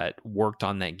developers that worked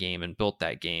on that game and built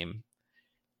that game,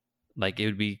 like it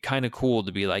would be kind of cool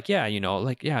to be like, yeah,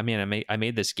 like, yeah, man, I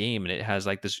made this game and it has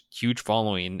like this huge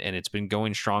following and it's been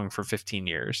going strong for 15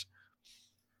 years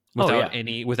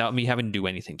without me having to do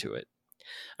anything to it.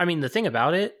 I mean, the thing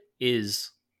about it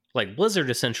is, like, Blizzard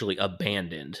essentially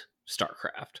abandoned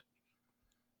StarCraft.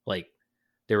 Like,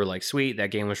 they were like, sweet,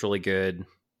 that game was really good,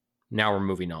 now we're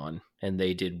moving on. And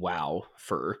they did WoW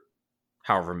for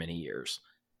however many years.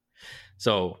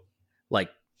 So, like,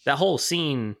 that whole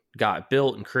scene got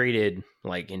built and created,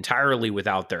 like, entirely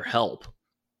without their help.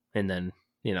 And then,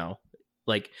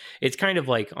 like, it's kind of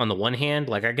like, on the one hand,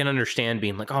 like, I can understand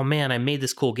being like, oh man, I made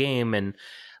this cool game and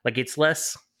like it's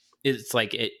less. It's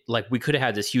like we could have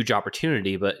had this huge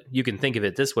opportunity, but you can think of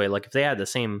it this way: like if they had the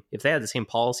same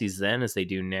policies then as they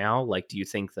do now, like do you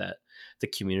think that the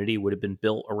community would have been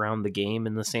built around the game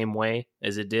in the same way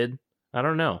as it did? I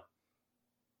don't know.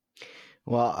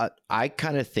 Well, I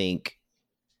kind of think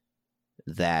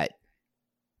that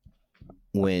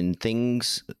when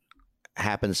things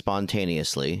happen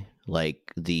spontaneously,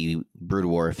 like the Brood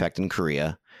War effect in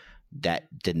Korea, that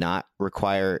did not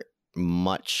require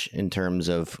much in terms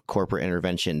of corporate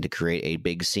intervention to create a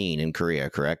big scene in Korea,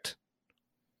 correct?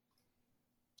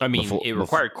 I mean, it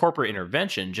required corporate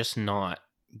intervention, just not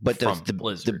from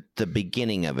Blizzard. The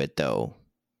beginning of it, though,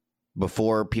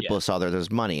 before people saw that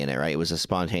there's money in it, right? It was a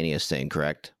spontaneous thing,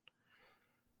 correct?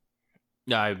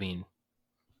 I mean,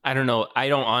 I don't know. I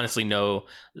don't honestly know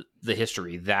the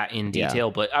history that in detail,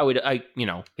 but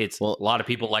it's a lot of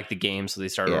people like the game, so they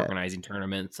started organizing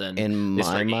tournaments and they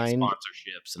started getting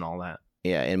sponsorships and all that.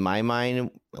 Yeah, in my mind,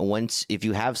 if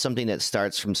you have something that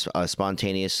starts from a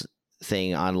spontaneous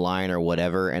thing online or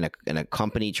whatever, and a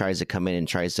company tries to come in and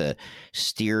tries to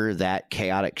steer that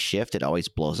chaotic shift, it always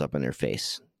blows up in their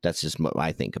face. That's just what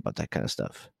I think about that kind of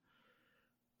stuff.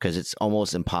 Because it's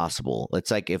almost impossible. It's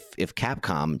like if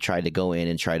Capcom tried to go in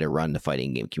and try to run the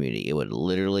fighting game community, it would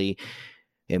literally,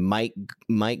 it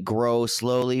might grow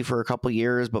slowly for a couple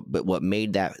years, but what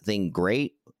made that thing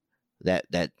great, that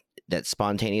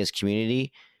spontaneous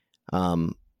community,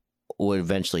 would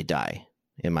eventually die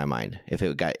in my mind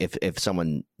if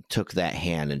someone took that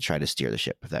hand and tried to steer the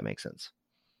ship, if that makes sense.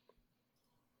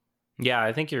 Yeah,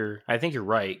 I think you're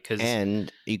right.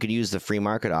 And you could use the free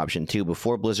market option too.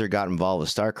 Before Blizzard got involved with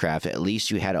StarCraft, at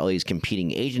least you had all these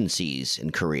competing agencies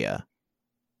in Korea.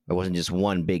 It wasn't just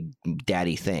one big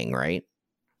daddy thing, right?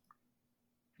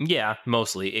 Yeah,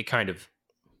 mostly. It kind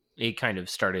of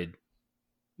started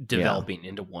developing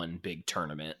into one big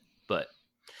tournament, but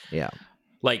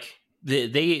like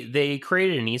they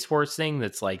created an esports thing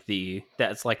that's like the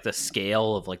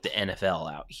scale of like the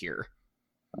NFL out here.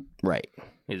 Right.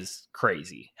 Is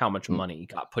crazy how much money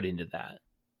got put into that.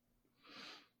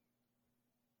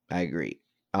 I agree.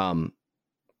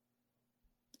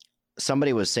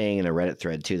 Somebody was saying in a Reddit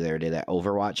thread too the other day that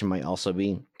Overwatch might also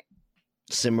be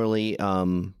similarly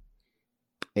in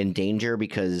danger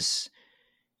because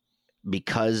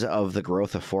of the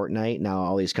growth of Fortnite. Now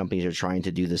all these companies are trying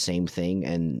to do the same thing,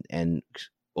 and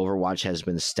Overwatch has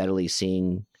been steadily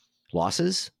seeing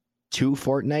losses to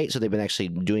Fortnite, so they've been actually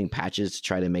doing patches to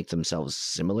try to make themselves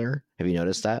similar. Have you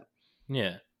noticed that?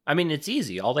 Yeah. I mean, it's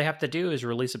easy. All they have to do is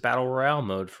release a battle royale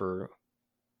mode for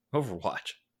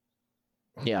Overwatch.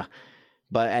 Yeah.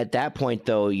 But at that point,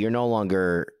 though, you're no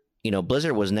longer,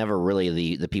 Blizzard was never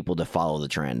really the people to follow the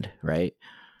trend, right?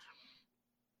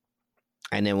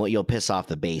 And then you'll piss off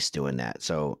the base doing that.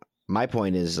 So my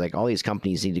point is, like, all these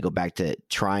companies need to go back to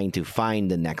trying to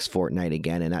find the next Fortnite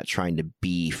again and not trying to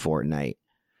be Fortnite.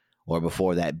 Or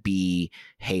before that, be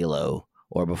Halo.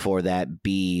 Or before that,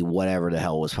 be whatever the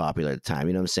hell was popular at the time.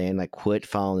 You know what I'm saying? Like, quit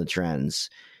following the trends.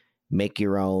 Make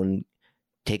your own.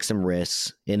 Take some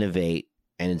risks. Innovate.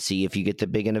 And see if you get the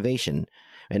big innovation.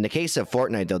 In the case of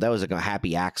Fortnite, though, that was like a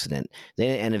happy accident. They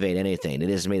didn't innovate anything. They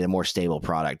just made a more stable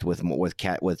product with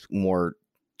more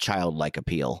childlike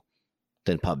appeal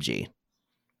than PUBG.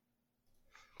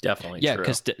 Definitely. Yeah, true.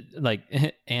 because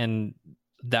and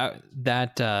that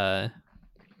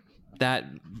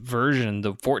version,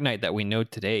 the Fortnite that we know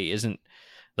today, isn't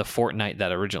the Fortnite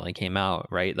that originally came out,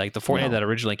 right? Like the Fortnite that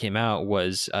originally came out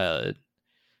was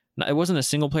it wasn't a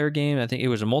single player game. I think it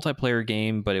was a multiplayer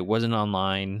game, but it wasn't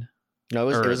online. No,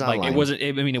 it was like online. it wasn't.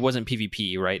 It wasn't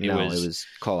PvP, right? No, it was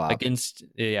co-op against.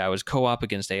 Yeah, it was co-op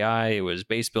against AI. It was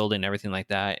base building, everything like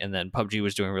that. And then PUBG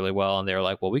was doing really well, and they were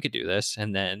like, "Well, we could do this."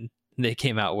 And then they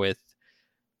came out with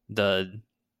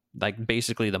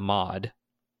basically the mod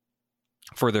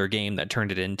for their game that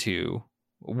turned it into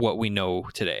what we know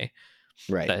today.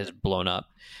 Right. That has blown up.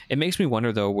 It makes me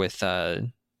wonder though with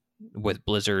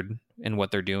Blizzard and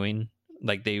what they're doing.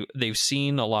 Like they've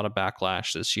seen a lot of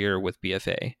backlash this year with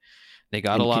BFA. They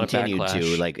got a lot of backlash.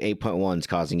 To like 8.1 is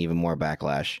causing even more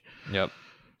backlash. Yep.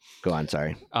 Go on,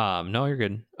 sorry. No, you're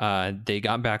good. They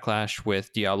got backlash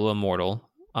with Diablo Immortal.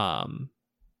 And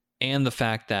the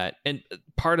fact that, and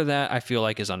part of that I feel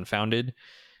like is unfounded.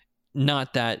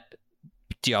 Not that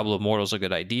Diablo Immortal is a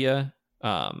good idea.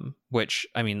 Which,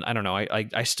 I mean, I don't know.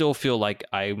 I still feel like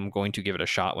I'm going to give it a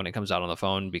shot when it comes out on the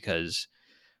phone because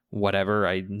whatever,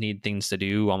 I need things to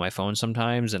do on my phone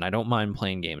sometimes, and I don't mind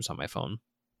playing games on my phone.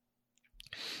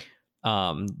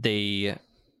 They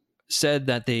said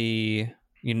that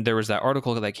there was that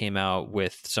article that came out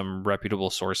with some reputable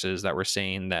sources that were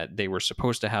saying that they were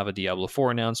supposed to have a Diablo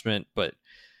 4 announcement, but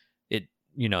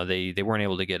they weren't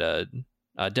able to get a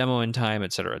demo in time,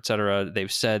 et cetera, et cetera.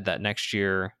 They've said that next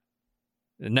year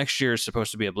is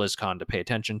supposed to be a BlizzCon to pay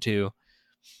attention to.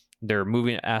 They're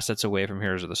moving assets away from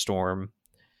Heroes of the Storm,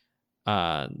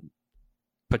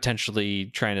 potentially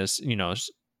trying to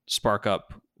spark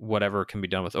up whatever can be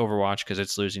done with Overwatch because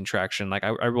it's losing traction. Like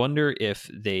I wonder if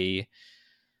they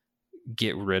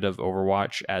get rid of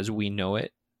Overwatch as we know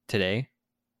it today,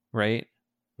 right?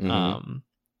 Mm-hmm.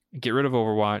 Get rid of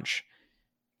Overwatch,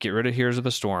 get rid of Heroes of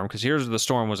the Storm, because Heroes of the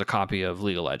Storm was a copy of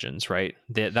League of Legends, right?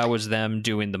 That was them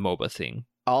doing the MOBA thing.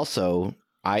 Also,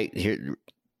 a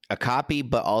copy,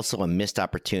 but also a missed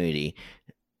opportunity.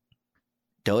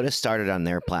 Dota started on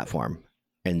their platform,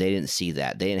 and they didn't see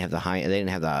that. They didn't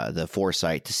have the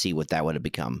foresight to see what that would have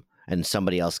become, and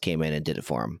somebody else came in and did it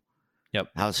for them. Yep.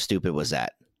 How stupid was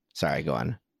that? Sorry, go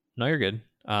on. No, you're good.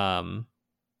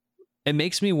 It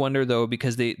makes me wonder though,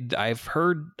 because I've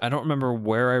heard, I don't remember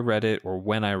where I read it or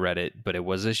when I read it, but it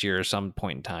was this year, some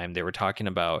point in time, they were talking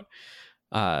about,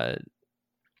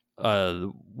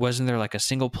 wasn't there like a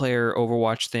single player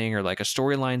Overwatch thing or like a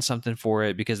storyline, something for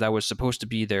it? Because that was supposed to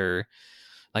be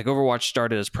like Overwatch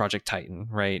started as Project Titan,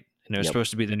 right? And it was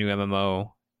supposed to be the new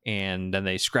MMO, and then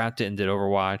they scrapped it and did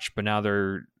Overwatch, but now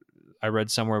I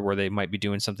read somewhere where they might be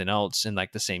doing something else in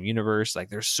like the same universe. Like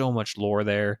there's so much lore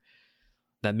there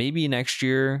that maybe next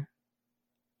year,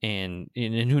 and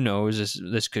who knows,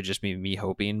 this could just be me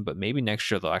hoping, but maybe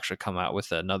next year they'll actually come out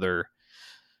with another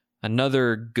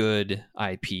good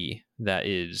IP that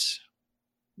is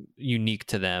unique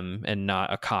to them and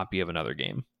not a copy of another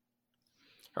game.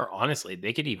 Or honestly,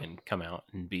 they could even come out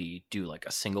and do like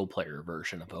a single player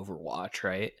version of Overwatch,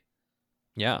 right?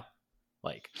 Yeah.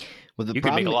 Like, you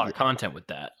could make a lot of content with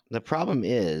that. The problem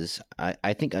is,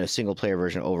 I think a single player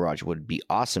version of Overwatch would be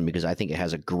awesome because I think it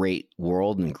has a great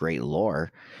world and great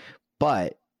lore.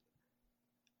 But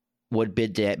would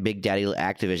Big Daddy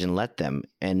Activision let them?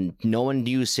 And no one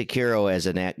used Sekiro as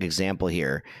an example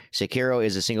here. Sekiro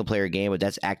is a single player game, but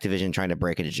that's Activision trying to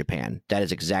break into Japan. That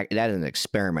is an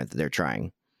experiment that they're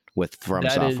trying with From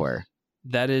Software.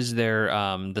 That is their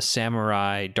the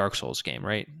Samurai Dark Souls game,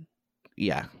 right?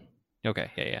 Yeah.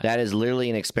 Okay, yeah. That is literally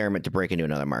an experiment to break into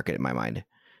another market in my mind.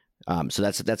 So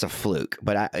that's a fluke.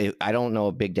 But I don't know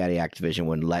if Big Daddy Activision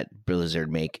would let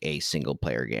Blizzard make a single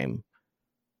player game,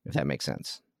 if that makes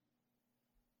sense.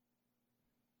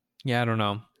 Yeah, I don't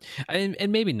know.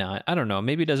 And maybe not. I don't know.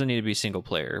 Maybe it doesn't need to be single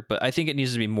player, but I think it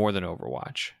needs to be more than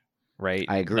Overwatch, right?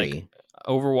 I agree. Like,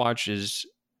 Overwatch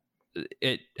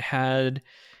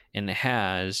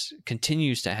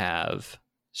continues to have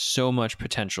so much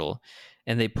potential,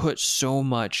 and they put so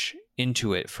much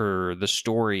into it for the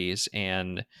stories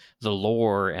and the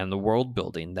lore and the world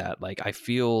building that, like, I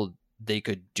feel they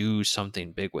could do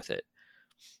something big with it.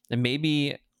 And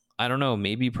maybe, I don't know,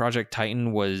 maybe Project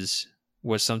Titan was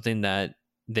something that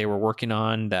they were working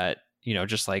on, that,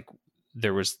 just like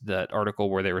there was that article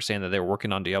where they were saying that they were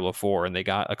working on Diablo 4 and they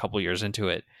got a couple years into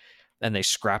it and they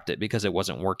scrapped it because it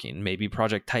wasn't working. Maybe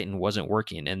Project Titan wasn't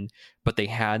working, but they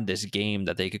had this game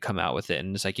that they could come out with it,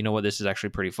 and it's like, this is actually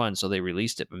pretty fun, so they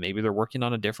released it. But maybe they're working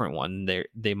on a different one.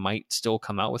 They might still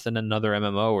come out with another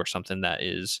MMO or something that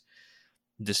is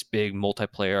this big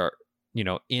multiplayer,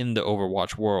 in the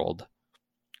Overwatch world,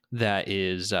 that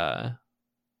is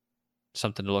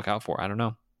something to look out for. I don't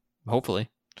know. Hopefully.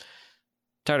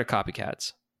 Tired of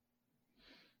copycats.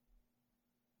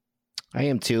 I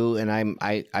am too, and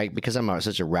I because I'm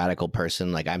such a radical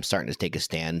person, like I'm starting to take a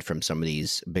stand from some of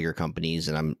these bigger companies,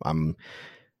 and I'm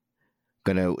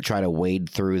gonna try to wade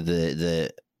through the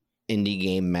indie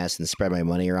game mess and spread my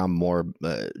money around more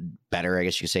better, I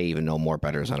guess you could say, even though more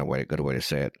better is not a good way to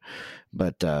say it.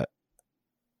 But I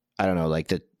don't know,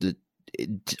 like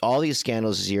all these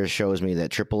scandals this year shows me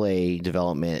that AAA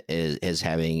development is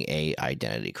having a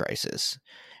identity crisis.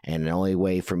 And the only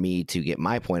way for me to get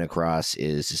my point across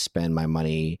is to spend my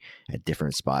money at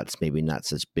different spots, maybe not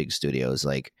such big studios.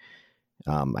 Like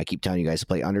I keep telling you guys to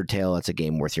play Undertale. That's a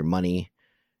game worth your money.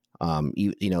 Square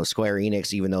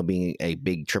Enix, even though being a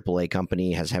big AAA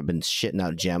company, have been shitting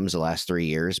out gems the last 3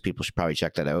 years. People should probably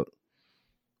check that out.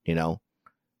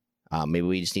 Maybe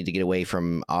we just need to get away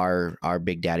from our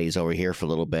big daddies over here for a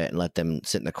little bit and let them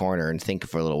sit in the corner and think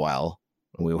for a little while.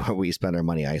 We spend our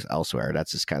money elsewhere.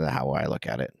 That's just kind of how I look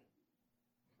at it.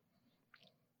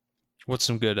 What's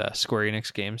some good Square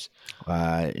Enix games?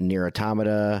 Nier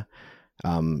Automata.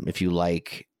 If you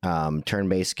like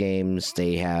turn-based games,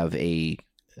 they have a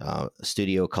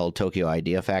studio called Tokyo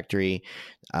Idea Factory.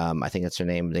 I think that's their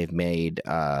name. They've made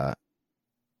I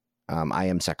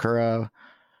Am Sakura,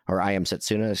 or I Am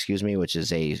Setsuna, excuse me, which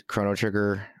is a Chrono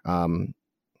Trigger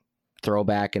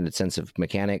throwback in the sense of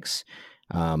mechanics.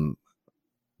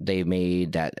 They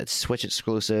made that Switch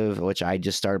exclusive, which I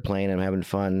just started playing. I'm having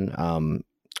fun.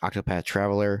 Octopath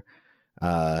Traveler.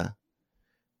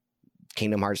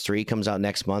 Kingdom Hearts 3 comes out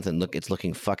next month, and it's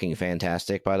looking fucking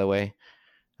fantastic, by the way.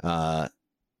 I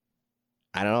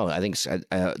don't know. I think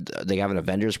they have an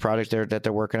Avengers project that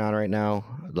they're working on right now.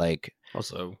 Like,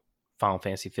 Also, Final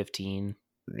Fantasy 15.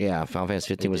 Yeah, Final Fantasy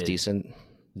 15 was decent.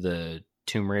 The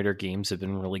Tomb Raider games have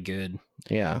been really good.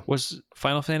 Yeah. Was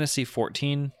Final Fantasy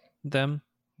 14 them?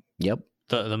 Yep.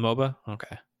 The MOBA?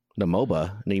 Okay. The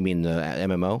MOBA? You mean the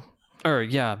MMO? Or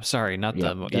yeah, sorry, not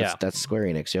That's Square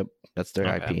Enix. Yep, that's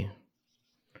their IP.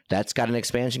 That's got an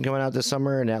expansion coming out this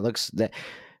summer, and that looks that.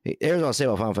 Here's what I'll say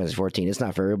about Final Fantasy 14. It's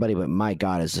not for everybody, but my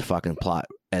God, is the fucking plot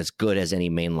as good as any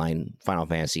mainline Final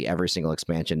Fantasy, every single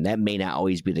expansion. That may not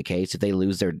always be the case. If they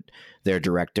lose their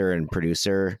director and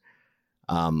producer,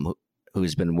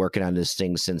 who's been working on this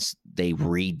thing since they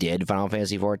redid Final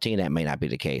Fantasy 14, that may not be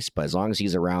the case. But as long as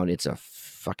he's around, it's a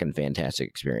fucking fantastic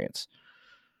experience.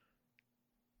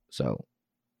 So,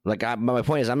 like, my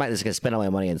point is, I'm not just going to spend all my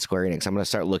money on Square Enix. I'm going to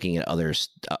start looking at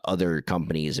other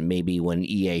companies, and maybe when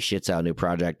EA shits out a new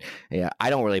project, yeah, I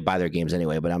don't really buy their games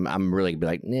anyway, but I'm really be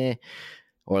like, nah.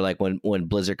 Or like when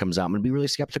Blizzard comes out, I'm going to be really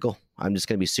skeptical. I'm just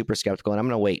going to be super skeptical, and I'm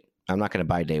going to wait. I'm not going to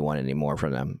buy day one anymore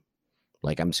from them.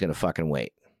 Like, I'm just going to fucking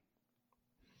wait.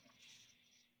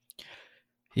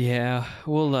 Yeah,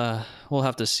 we'll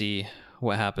have to see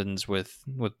what happens with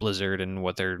Blizzard and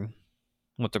what they're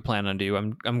planning on do.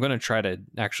 I'm going to try to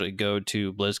actually go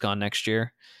to BlizzCon next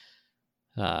year.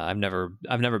 I've never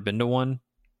been to one,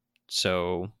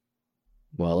 so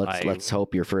well, let's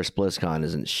hope your first BlizzCon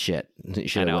isn't shit. You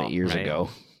should have went years ago.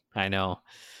 I know,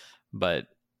 but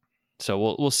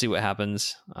so we'll see what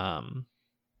happens.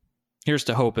 Here's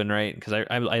to hoping, right? Because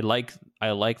I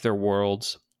like their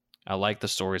worlds. I like the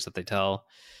stories that they tell,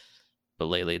 but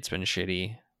lately it's been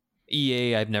shitty.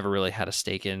 EA, I've never really had a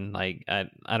stake in. Like, I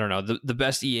don't know. The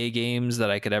best EA games that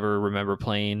I could ever remember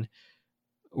playing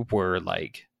were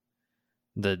like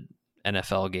the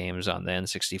NFL games on the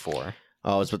N64.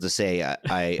 Oh, I was about to say,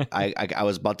 I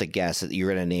was about to guess that you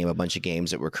were going to name a bunch of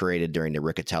games that were created during the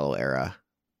Riccatello era,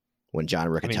 when John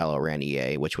Riccatello ran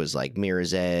EA, which was like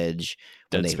Mirror's Edge,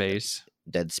 Dead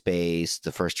Space,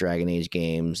 the first Dragon Age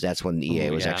games. That's when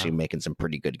EA was actually making some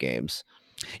pretty good games.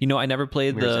 You know, I never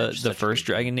played the first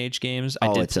Dragon Age games.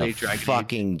 I did play Dragon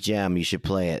fucking Age. Gem. You should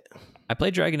play it. I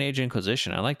played Dragon Age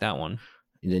Inquisition. I like that one.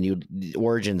 And then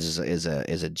Origins is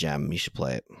a gem. You should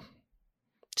play it.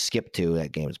 Skip 2.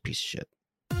 That game is a piece of shit.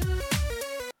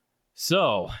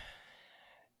 So,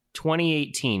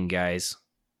 2018, guys.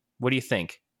 What do you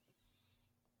think?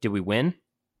 Did we win?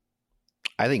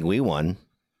 I think we won.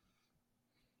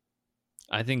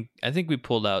 I think we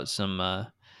pulled out some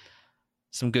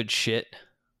good shit.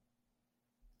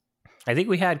 I think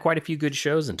we had quite a few good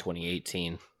shows in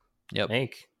 2018. Yep.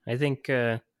 I think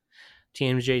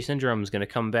TMJ Syndrome is going to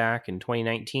come back in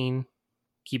 2019,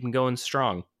 keep them going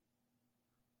strong.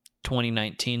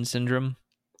 2019 Syndrome.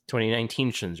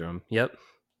 2019 Syndrome. Yep.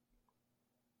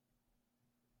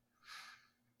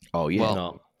 Oh yeah.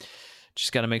 Well,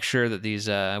 just got to make sure that these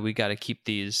we got to keep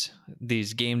these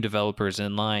game developers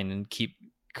in line and keep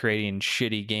creating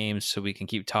shitty games so we can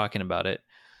keep talking about it.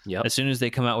 Yep. As soon as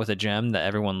they come out with a gem that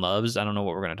everyone loves, I don't know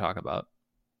what we're going to talk about.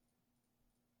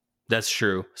 That's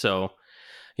true. So,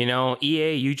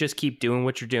 EA, you just keep doing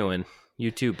what you're doing. You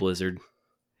too, Blizzard.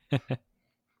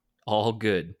 All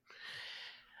good.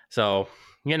 So,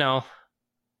 we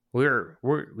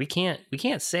can't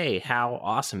say how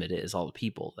awesome it is, all the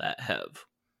people that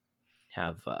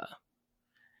have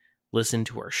listened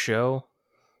to our show.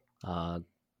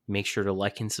 Make sure to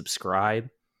like and subscribe.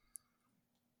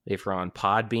 If you're on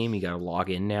Podbeam, you got to log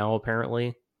in now,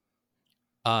 apparently.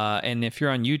 And if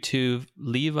you're on YouTube,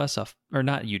 leave us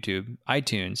not YouTube,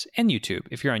 iTunes and YouTube.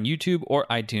 If you're on YouTube or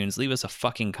iTunes, leave us a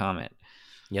fucking comment.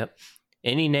 Yep.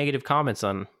 Any negative comments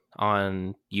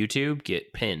on YouTube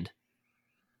get pinned.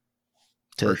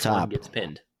 To the top. Gets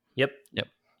pinned. Yep.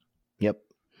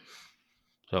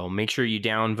 So make sure you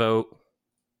downvote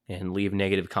and leave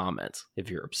negative comments if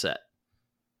you're upset.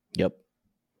 Yep.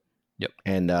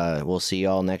 And we'll see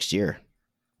y'all next year.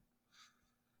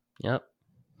 Yep.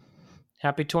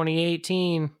 Happy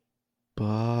 2018.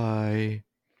 Bye.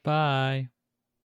 Bye.